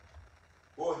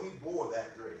 Boy, he bore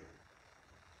that dread,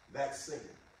 that sin.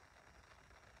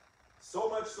 So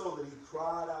much so that he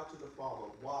cried out to the Father,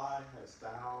 why hast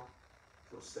thou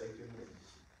forsaken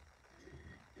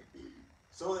me?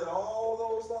 So that all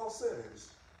those lost sinners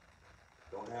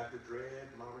don't have to dread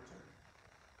my return.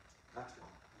 That's why.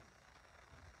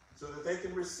 So that they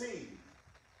can receive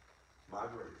my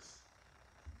grace.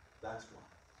 That's why.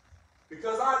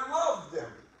 Because I love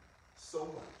them so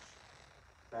much.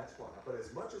 That's why. But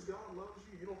as much as God loves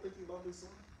you, you don't think he loved his son?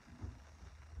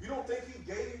 You don't think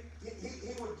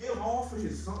he would give all for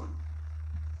his son?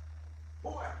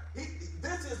 Boy,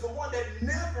 this is the one that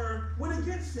never went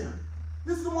against him.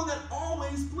 This is the one that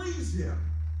always pleased him.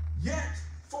 Yet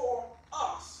for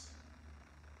us,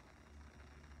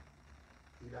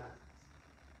 he died.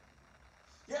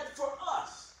 Yet for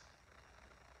us,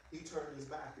 he turned his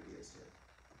back against him.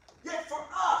 Yet for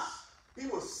us, he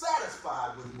was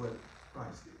satisfied with what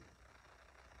Christ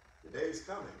did. The day is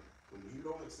coming when you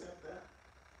don't accept that,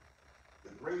 the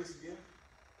greatest gift,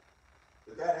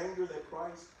 that anger that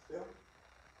Christ felt,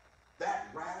 that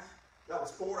wrath that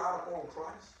was poured out upon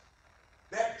Christ,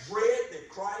 that dread that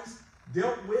Christ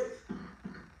dealt with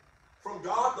from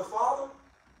God the Father,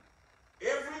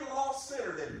 every lost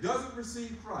sinner that doesn't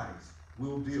receive Christ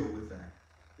will deal with that.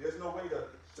 There's no way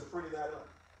to pretty that up.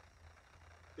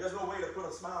 There's no way to put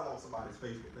a smile on somebody's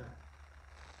face with that.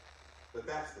 But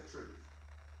that's the truth.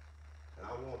 And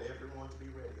I want everyone to be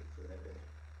ready for that day.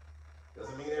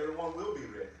 Doesn't mean everyone will be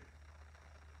ready.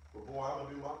 But boy, I'm going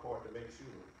to do my part to make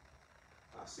sure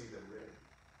I see them ready.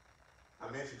 I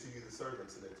mentioned to you the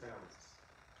servants and their talents.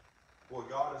 Boy,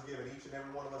 God has given each and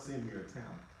every one of us in here a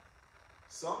talent.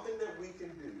 Something that we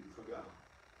can do for God.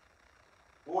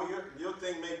 Boy, your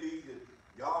thing may be that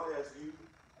God has you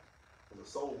as a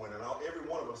soul winner. Now, every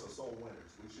one of us are soul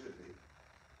winners. We should be.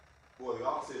 Boy,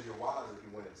 God says you're wise if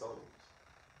you win at souls.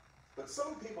 But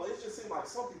some people, it just seems like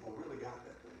some people really got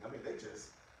that thing. I mean, they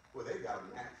got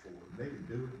a knack for it. They can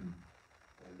do it.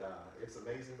 And it's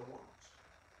amazing to watch.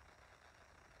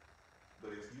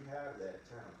 But if you have that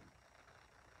talent,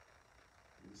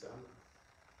 you say, I'm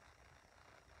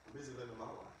busy living my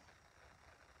life.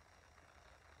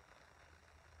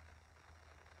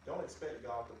 Don't expect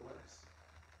God to bless.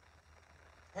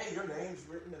 Hey, your name's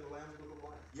written in the Lamb's Book of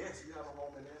Life. Yes, you have a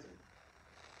home in heaven.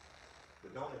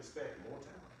 But don't expect more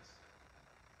talents.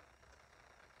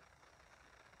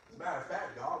 As a matter of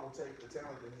fact, God will take the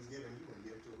talent that he's given you and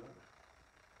give it to another.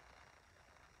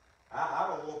 I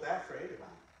don't want that for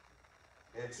anybody.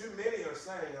 And too many are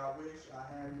saying, I wish I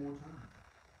had more time.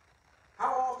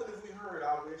 How often have we heard,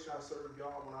 I wish I served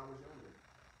God when I was younger?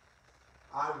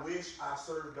 I wish I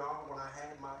served God when I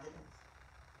had my health.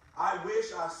 I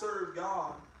wish I served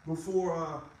God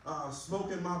before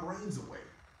smoking my brains away.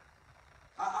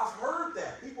 I've heard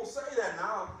that. People say that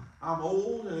now. I'm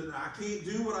old and I can't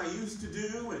do what I used to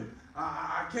do, and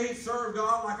I can't serve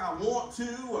God like I want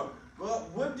to. But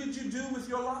what did you do with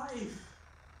your life?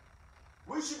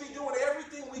 We should be doing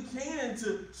everything we can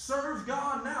to serve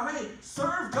God now. Hey,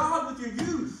 serve God with your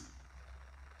youth.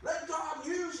 Let God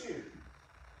use you.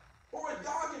 Or if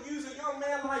God can use a young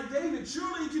man like David,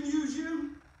 surely he can use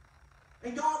you.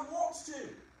 And God wants to.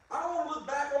 I don't want to look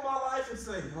back on my life and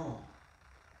say, oh.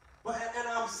 And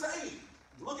I'm saved.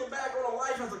 Looking back on a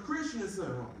life as a Christian and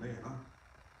saying, oh man,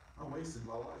 I wasted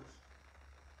my life.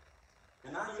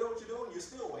 And now you know what you're doing? You're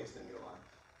still wasting your life.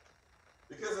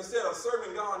 Because instead of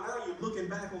serving God now, you're looking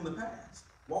back on the past,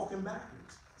 walking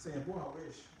backwards, saying, boy, I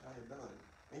wish I had done it.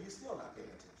 And you're still not paying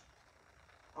attention.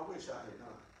 I wish I had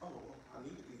done it. Oh, well, I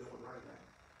need to be doing right now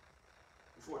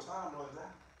before time runs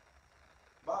out.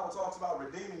 The Bible talks about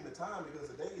redeeming the time because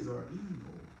the days are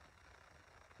evil.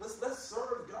 Let's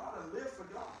serve God and live for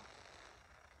God.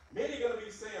 Many are going to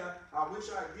be saying, I wish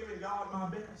I had given God my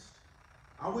best.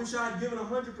 I wish I had given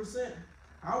 100%.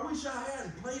 I wish I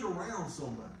hadn't played around so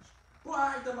much. Boy,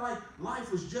 I acted like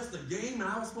life was just a game and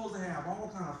I was supposed to have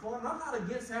all kind of fun. And I'm not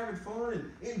against having fun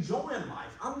and enjoying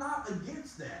life. I'm not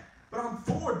against that. But I'm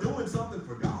for doing something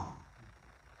for God.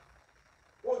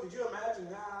 Boy, could you imagine?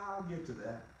 I'll get to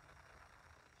that.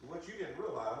 What you didn't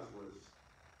realize was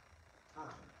time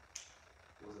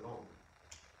wasn't on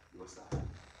your side.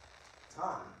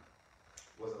 Time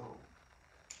wasn't on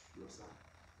your side.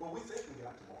 Well, we think we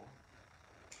got tomorrow.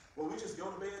 Well, we just go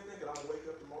to bed thinking, I'll wake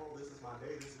up tomorrow, this is my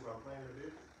day, this is what I'm planning to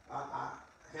do. I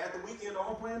had the weekend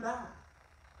all planned out.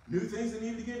 Knew things that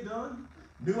needed to get done.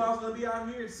 Knew I was going to be out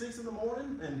here at 6 in the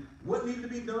morning and what needed to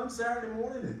be done Saturday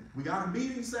morning. And we got a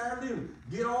meeting Saturday and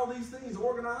get all these things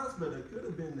organized. But it could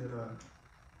have been that,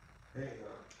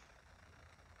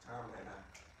 time ran out.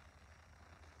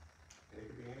 And it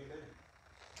could be any day.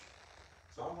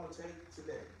 So I want to take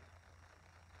today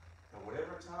and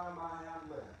whatever time I have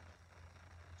left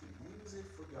to use it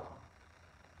for God.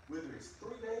 Whether it's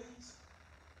 3 days,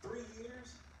 3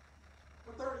 years,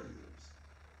 or 30 years.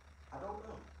 I don't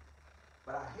know.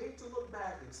 But I hate to look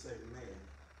back and say, man,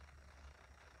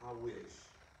 I wish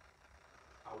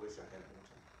I had more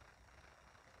time.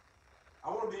 I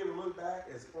want to be able to look back,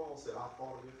 as Paul said, I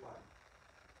fought a good fight.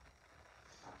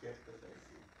 I kept the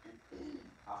faith.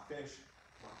 I finished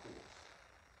my course.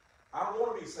 I don't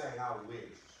want to be saying I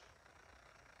wish.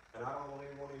 And I don't want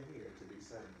anyone in here to be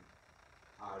saying,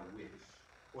 I wish.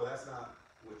 Well, that's not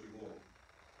what you want.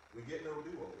 We get no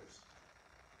do-overs.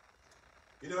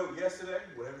 You know, yesterday,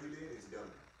 whatever you did, it's done.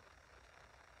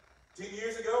 10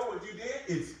 years ago, what you did,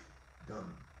 it's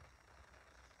done.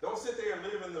 Don't sit there and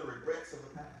live in the regrets of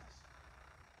the past.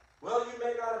 Well, you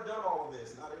may not have done all of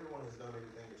this. Not everyone has done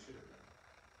everything they should have done.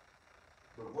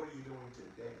 But what are you doing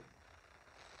today?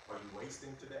 Are you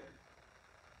wasting today?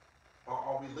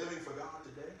 Are we living for God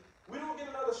today? We don't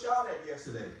get another shot at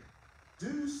yesterday.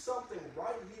 Do something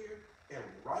right here and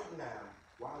right now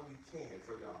while you can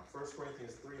for God. 1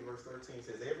 Corinthians 3 verse 13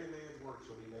 says, every man's work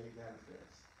shall be made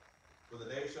manifest. For the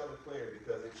day shall declare,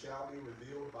 because it shall be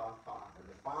revealed by fire. And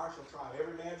the fire shall try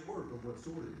every man's work of what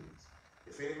sort it is.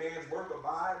 If any man's work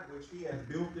abide, which he has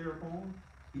built thereupon,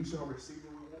 he shall receive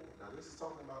a reward. Now this is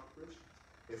talking about Christians.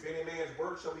 If any man's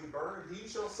work shall be burned, he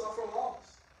shall suffer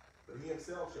loss. But he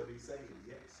himself shall be saved,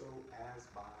 yet so as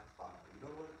by fire. You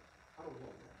know what? I don't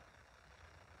want that.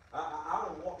 I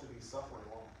don't want to be suffering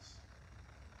loss.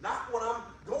 Not when I'm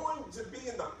going to be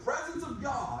in the presence of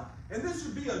God, and this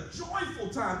should be a joyful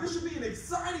time. This should be an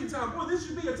exciting time. Boy, this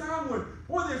should be a time when,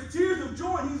 boy, there's tears of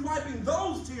joy, and he's wiping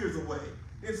those tears away.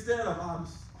 Instead of, I'm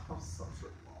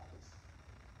suffering loss.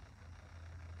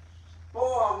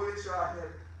 Oh, I wish I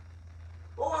had.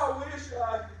 Oh, I wish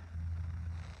I had.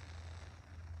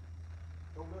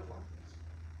 Don't live like this.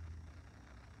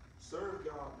 Serve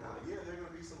God. Now, yeah, there are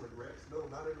going to be some regrets. No,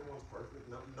 not everyone's perfect.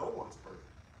 No one's perfect.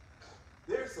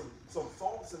 There's some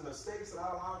faults and mistakes in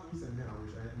our lives. We say, man, I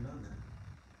wish I hadn't done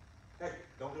that. Hey,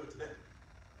 don't do it today.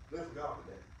 Live for God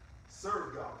today.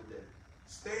 Serve God today.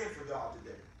 Stand for God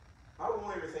today. I don't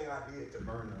want everything I did to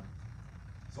burn up.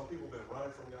 Some people have been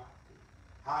running from God,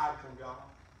 hide from God,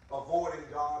 avoiding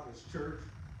God and His church.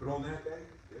 But on that day,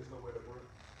 there's nowhere to run.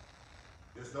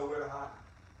 There's nowhere to hide.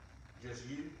 Just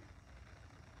you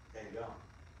and God.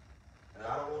 And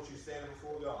I don't want you standing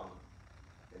before God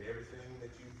and everything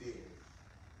that you did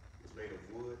was made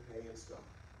of wood, hay, and stone.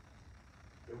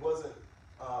 It wasn't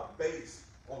based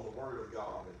on the Word of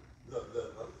God and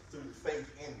through faith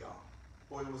in God.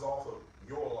 Well, it was also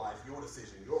your life, your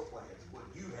decision, your plans, what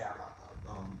you have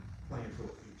planned for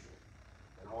the future.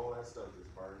 And all that stuff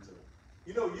just burns up.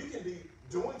 You know, you can be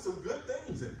doing some good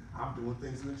things, and I'm doing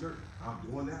things in the church. I'm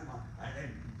doing that.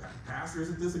 And Pastor,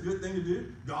 isn't this a good thing to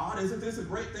do? God, isn't this a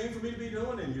great thing for me to be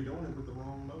doing? And you're doing it with the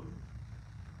wrong motive.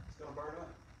 It's going to burn up.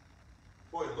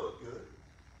 Boy, it looked good.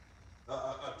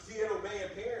 A kid obeying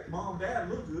parents, mom, dad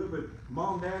look good, but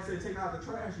mom, dad say take out the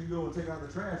trash. You go and take out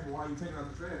the trash. But why are you taking out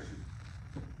the trash?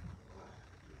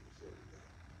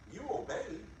 You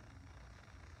obey,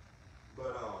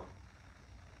 but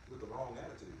with the wrong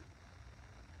attitude.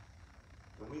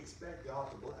 And we expect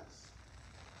God to bless.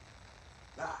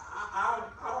 Now,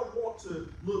 I don't want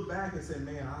to look back and say,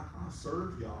 man, I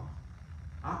served y'all.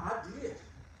 I did.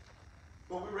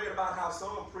 But we read about how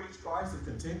some preached Christ of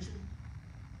contention.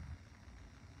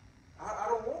 I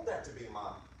don't want that to be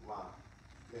my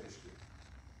ministry.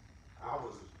 I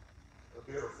was a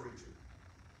bitter preacher,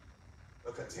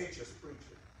 a contentious preacher.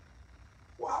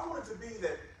 Well, I want it to be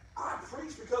that I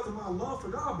preach because of my love for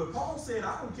God. But Paul said,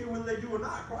 I don't care whether they do or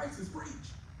not. Christ is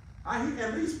preached.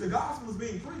 At least the gospel is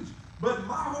being preached. But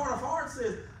my heart of hearts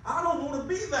says, I don't want to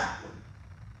be that one.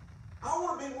 I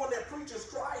want to be one that preaches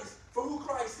Christ for who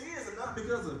Christ is and not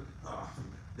because of,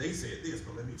 they said this,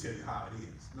 but let me tell you how it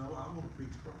is. No, I want to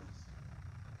preach Christ.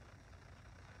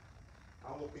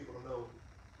 I want people to know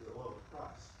the love of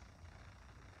Christ.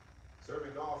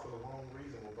 Serving God for the wrong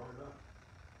reason will burn up.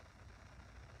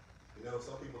 You know,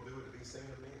 some people do it to be seen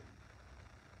of men.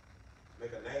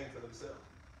 Make a name for themselves.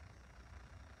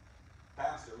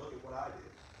 Pastor, look at what I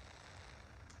did.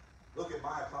 Look at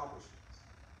my accomplishments.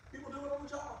 People do it on the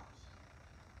jobs.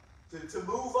 To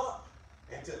move up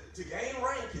and to gain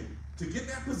ranking, to get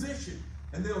that position.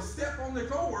 And they'll step on their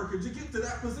coworker to get to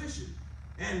that position.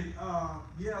 And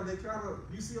yeah, they kind of,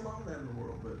 you see a lot of that in the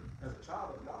world, but as a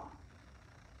child of God,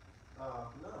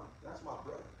 no, that's my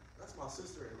brother. That's my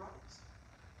sister in Christ.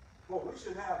 Well, we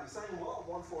should have the same love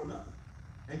one for another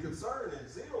and concern and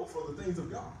zeal for the things of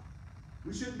God.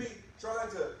 We shouldn't be trying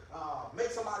to make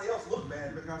somebody else look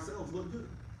bad, make ourselves look good.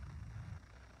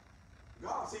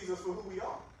 God sees us for who we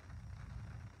are.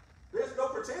 There's no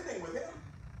pretending with him.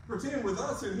 Pretending with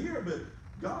us in here, but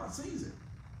God sees it.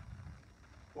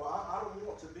 Well, I don't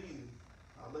want to be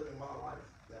living my life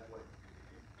that way.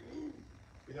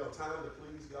 You know, time to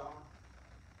please God,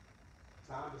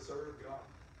 time to serve God,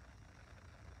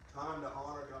 time to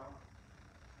honor God,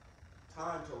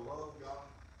 time to love God,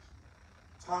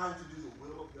 time to do the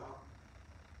will of God,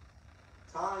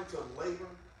 time to labor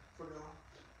for God,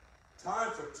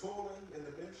 time for toiling in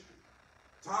the ministry,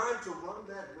 time to run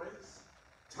that race,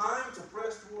 time to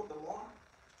press toward the mark,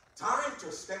 time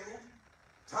to stand,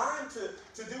 time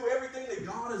to do everything that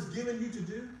God has given you to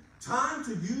do, time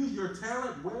to use your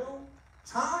talent well,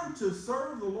 time to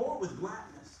serve the Lord with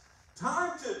gladness,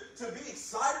 time to be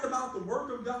excited about the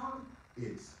work of God.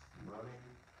 It's running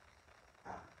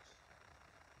out.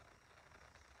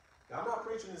 Now, I'm not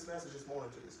preaching this message this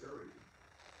morning to discourage you.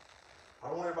 I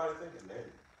don't want everybody thinking,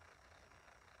 man,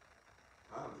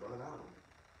 I'm running out on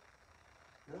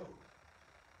it. No.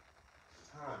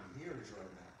 Time here is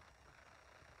running out.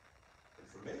 And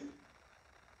for me,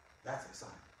 that's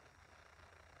exciting.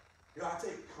 You know, I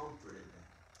take comfort in that.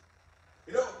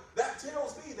 You know, that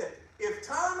tells me that if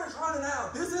time is running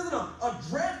out, this isn't a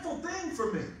dreadful thing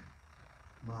for me.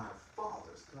 My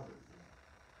Father's coming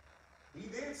for me. He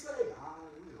did say, I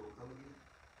will come again.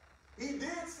 He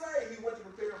did say he went to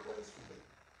prepare a place for me.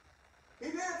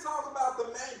 He did talk about the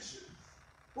mansion.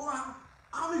 Boy,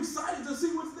 I'm excited to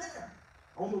see what's there.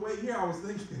 On the way here, I was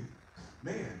thinking,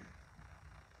 man,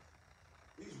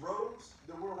 these roads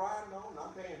that we're riding on,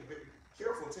 I'm paying very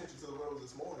careful attention to the roads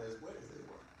this morning as wet as they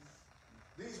were.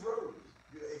 These roads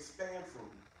expand from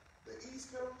the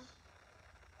East Coast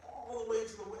all the way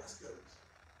to the West Coast.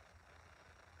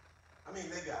 I mean,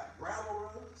 they got gravel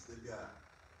roads, they got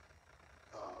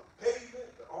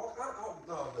pavement, all kind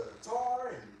of the tar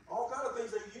and all kind of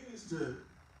things they use to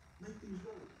make these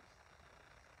roads.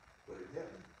 But in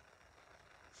heaven,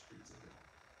 streets of God.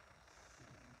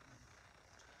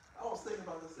 I was thinking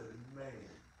about this, and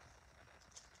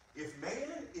if man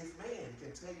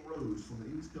can take roads from the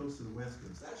East Coast to the West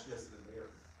Coast, that's just an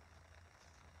American.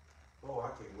 Oh, I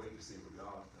can't wait to see what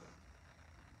God's done.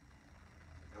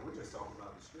 And we're just talking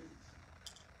about the streets.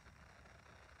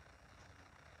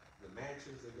 The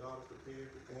mansions that God has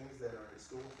prepared, the things that are in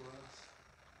store for us,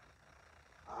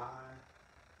 I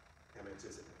am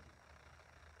anticipating.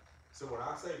 So when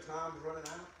I say time's running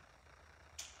out,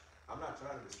 I'm not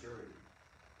trying to discourage you.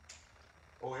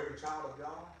 Oh, every child of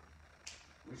God,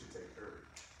 we should take courage.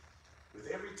 With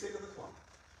every tick of the clock,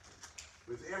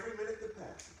 with every minute that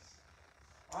passes.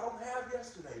 I don't have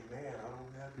yesterday, man. I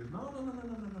don't have your no.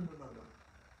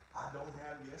 I don't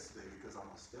have yesterday because I'm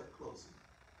a step closer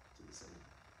to the same.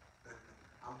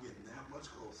 I'm getting that much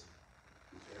closer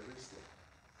with every step,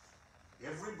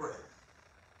 every breath,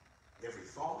 every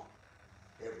thought,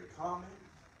 every comment,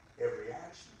 every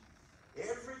action,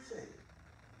 everything.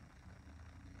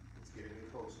 It's getting me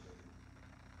closer to him.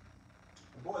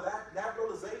 And boy, that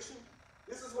realization,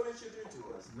 this is what it should do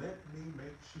to us. Let me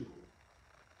make sure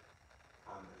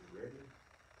I'm as ready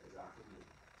as I can be.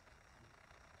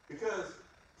 Because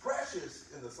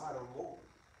precious in the sight of the Lord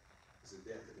is the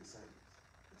death of his saints.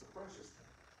 It's a precious thing.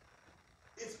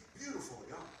 It's beautiful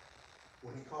to God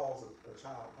when he calls a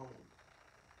child home.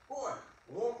 Boy,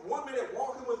 one minute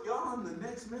walking with God, and the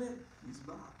next minute he's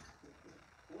not.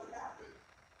 What happened?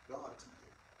 God took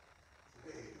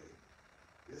it. Hey,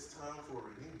 it's time for a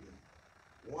reunion.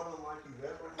 One unlike you've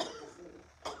ever had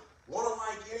before. One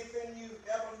unlike anything you've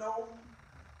ever known,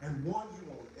 and one you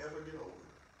won't ever get over.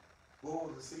 Oh,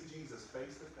 to see Jesus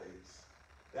face to face,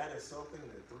 that is something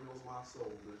that thrills my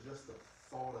soul. There's just the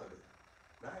thought of it.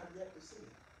 And I have yet to see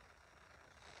it.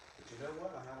 But you know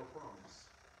what? I have a promise.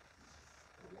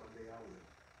 And one day I will.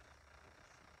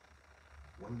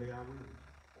 One day I will.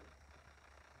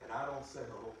 And I don't say,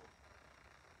 oh,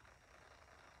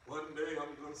 one day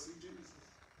I'm going to see Jesus.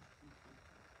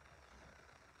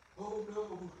 Oh,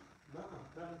 no. No.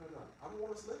 I don't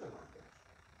want us living like that.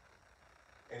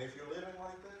 And if you're living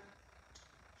like that,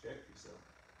 check yourself.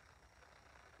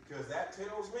 Because that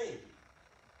tells me,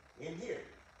 in here,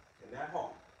 in that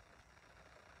heart,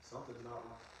 something's not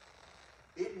right.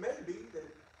 It may be that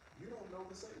you don't know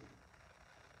the Savior.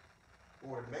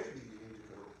 Or it may be you need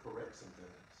to correct some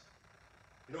things.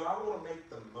 You know, I want to make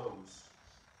the most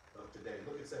of today.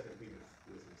 Look at 2 Peter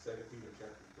with me. 2 Peter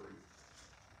chapter 3.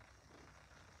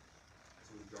 As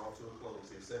we draw to a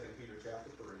close here. 2 Peter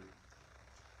chapter 3.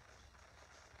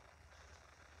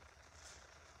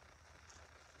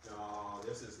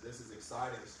 This is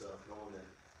exciting stuff, knowing that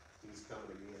he's coming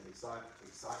again.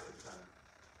 Exciting time.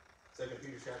 2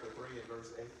 Peter chapter 3 and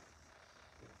verse 8.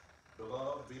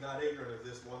 Beloved, be not ignorant of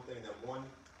this one thing, that one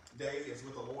day is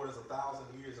with the Lord as 1,000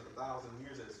 years, and 1,000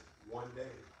 years is one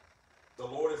day. The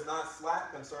Lord is not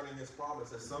slack concerning his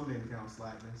promise, as some men count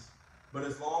slackness, but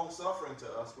is long suffering to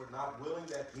us. We're not willing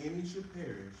that any should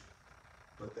perish,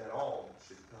 but that all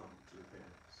should come to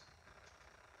repentance.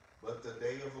 But the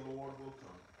day of the Lord will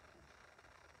come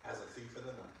as a thief in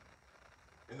the night,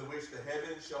 in the which the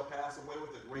heavens shall pass away with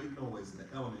a great noise, and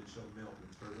the elements shall melt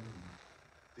with fervent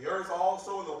heat. The earth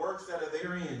also and the works that are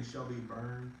therein shall be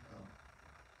burned up.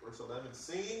 Verse 11,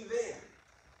 seeing then,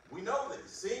 we know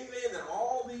this, seeing then that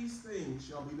all these things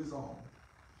shall be dissolved,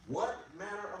 what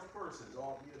manner of persons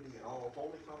ought we to be in all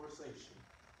holy conversation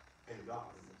and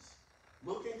godliness,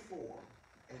 looking for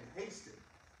and hasting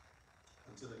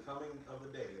unto the coming of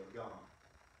the day of God,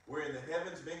 wherein the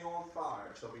heavens being on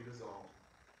fire shall be dissolved,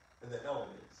 and the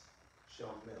elements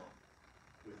shall melt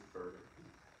with fervent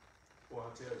heat. Well,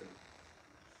 I tell you,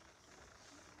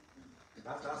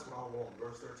 that's what I want.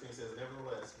 Verse 13 says,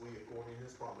 nevertheless, we, according to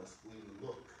his promise, we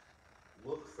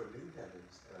look for new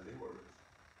heavens and a new earth,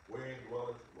 wherein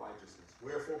dwelleth righteousness.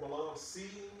 Wherefore, beloved,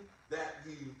 seeing that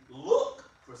ye look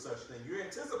for such things, you're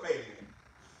anticipating it,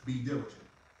 be diligent.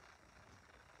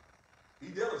 Be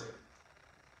diligent,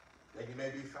 that you may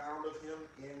be found of him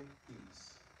in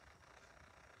peace,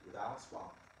 without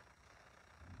spot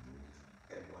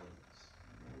and blameless.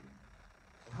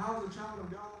 How does a child of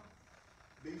God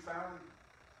be found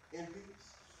in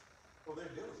peace? Well, they're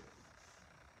diligent.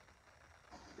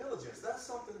 Diligence, that's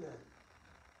something that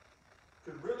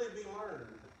could really be learned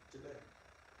today.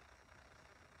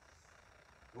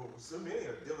 Well, so many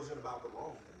are diligent about the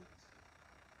wrong things.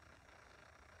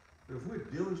 But if we're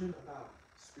diligent about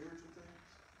spiritual things,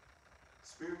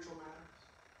 spiritual matters,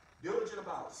 diligent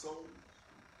about souls,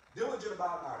 diligent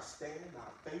about our stand,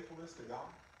 our faithfulness to God,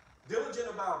 diligent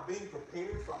about being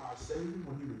prepared for our Savior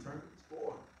when he returns,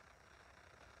 boy,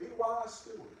 be wise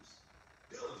stewards,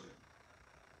 diligent,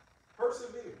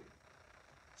 persevere,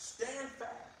 stand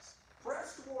fast,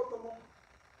 press toward the mark,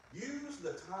 use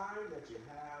the time that you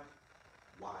have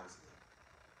wisely,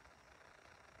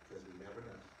 because we never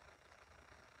know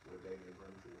what day may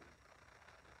bring forth.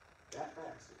 That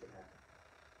fast it can happen.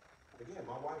 Again,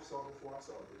 my wife saw it before I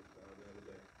saw it the other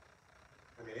day.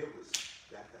 I mean, it was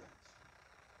that fast.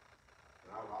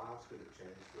 And our lives could have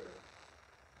changed forever.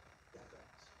 That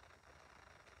fast.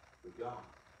 With God,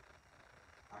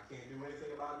 I can't do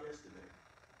anything about yesterday.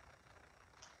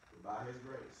 But by his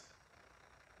grace,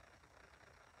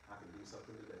 I can do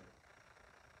something today.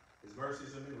 His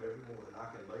mercies are new every morning. I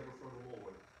can labor for the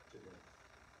Lord today.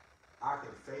 I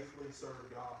can faithfully serve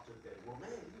God today. Well,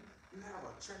 man, you have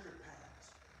a checkered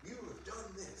past. You have done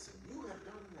this and you have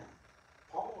done that.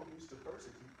 Paul used to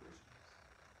persecute Christians.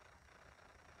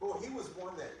 Boy, he was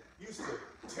one that used to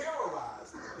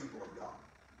terrorize the people of God.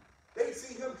 They'd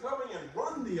see him coming and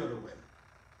run the other way.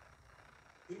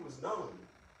 He was known,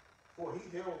 for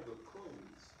he held the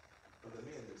clothes of the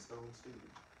men that stoned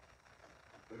Stephen.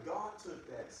 But God took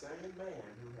that same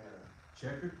man who had a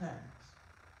checkered past,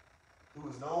 who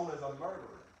was known as a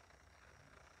murderer,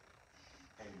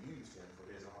 and used him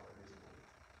for his honor and his glory.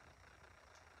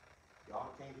 God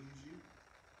can't use you.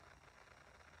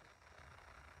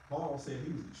 Paul said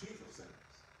he was the chief of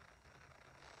sinners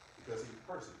because he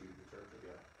persecuted the church of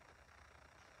God.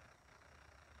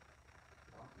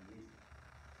 God can use you.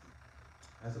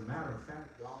 As a matter of fact,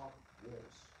 God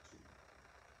wants to.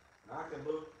 And I can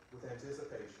look with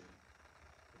anticipation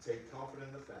and take comfort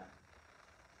in the fact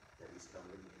that he's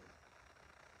coming again.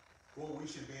 Well, we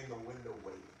should be in the window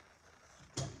waiting.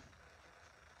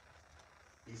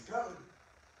 He's coming.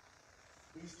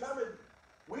 He's coming.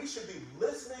 We should be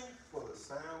listening for the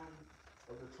sound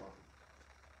of the trumpet.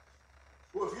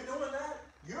 Well, if you're doing that,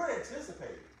 you're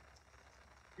anticipating.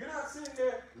 You're not sitting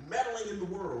there meddling in the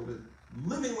world and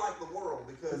living like the world,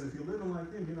 because If you're living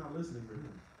like them, you're not listening for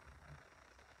him.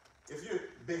 if you're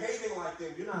behaving like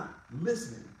them, you're You're not not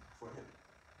listening. for him.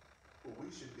 Well,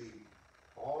 we should be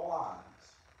all eyes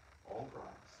on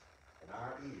Christ and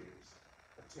our ears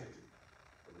attentive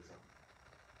for the trumpet.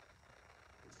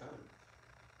 It's coming.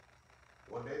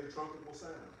 One day the trumpet will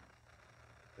sound.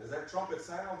 As that trumpet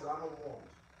sounds, I don't want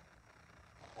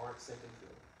a heart sinking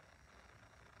feeling.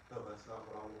 No, that's not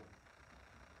what I want.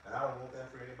 And I don't want that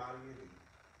for anybody in here.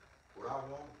 What I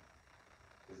want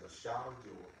is a shout of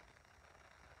joy.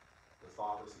 The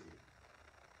Father's here.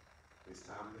 It's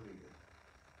time to meet him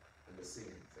and to see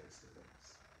him face to face.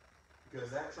 Because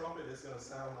that trumpet is going to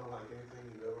sound unlike anything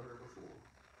you've ever heard before.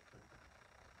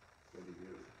 It's going to be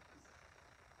beautiful.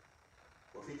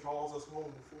 Well, if he calls us home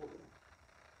before then,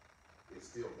 it's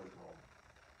still going to call.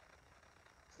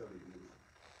 It's going to be beautiful.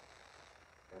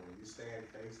 And when you stand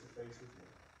face to face with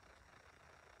him,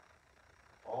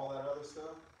 all that other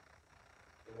stuff,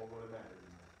 it won't really matter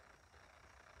anymore.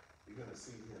 You're going to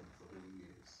see him for who he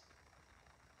is.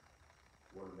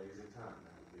 What an amazing time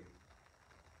that will be.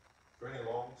 For any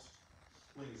lost,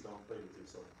 please don't play with your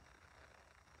soul.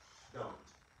 Don't.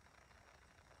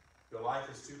 Your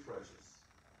life is too precious.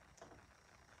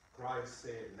 Christ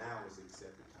said, now is the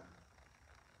accepted time.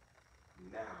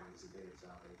 Now is the day of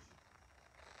salvation.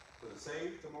 For the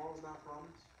saved, tomorrow is not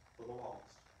promised. For the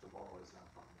lost, tomorrow is not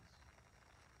promised.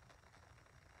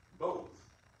 Both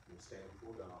will stand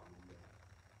before God one day.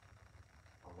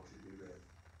 I want you to be ready.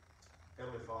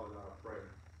 Heavenly Father, God, I pray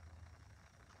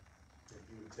that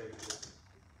you would take this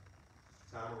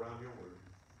time around your word.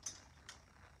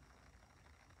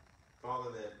 Father,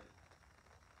 that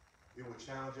it would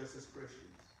challenge us as Christians.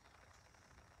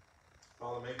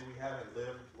 Father, maybe we haven't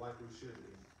lived like we should be.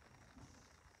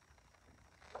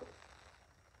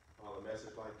 Father, a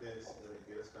message like this is going to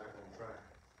get us back on track.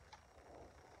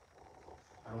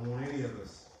 I don't want any of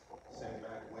us sitting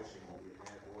back wishing we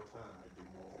had more time to do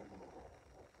more for you.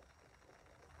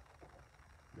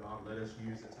 God, let us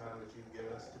use the time that you've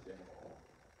given us today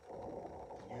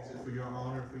to use it for your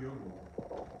honor and for your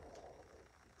glory.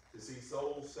 To see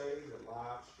souls saved and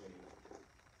lives changed.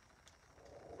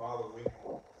 Father, we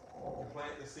can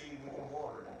plant the seed, we can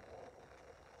water it.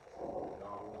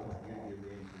 God, we want you to give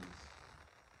the increase.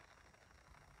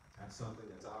 That's something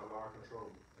that's out of our control.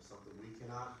 It's something we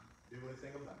cannot do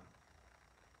anything about.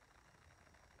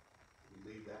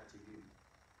 We leave that to you.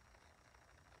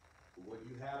 But what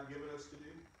you have given us to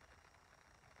do,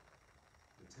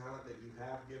 the talent that you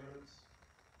have given us,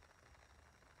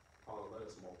 Father, let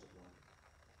us multiply.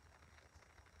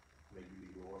 May you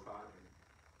be glorified in it.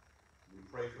 We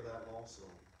pray for that lost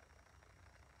soul.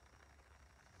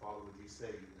 Father, would you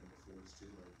save them before it's too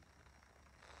late?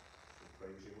 We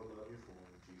praise you and love you for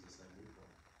it. In Jesus' name we pray.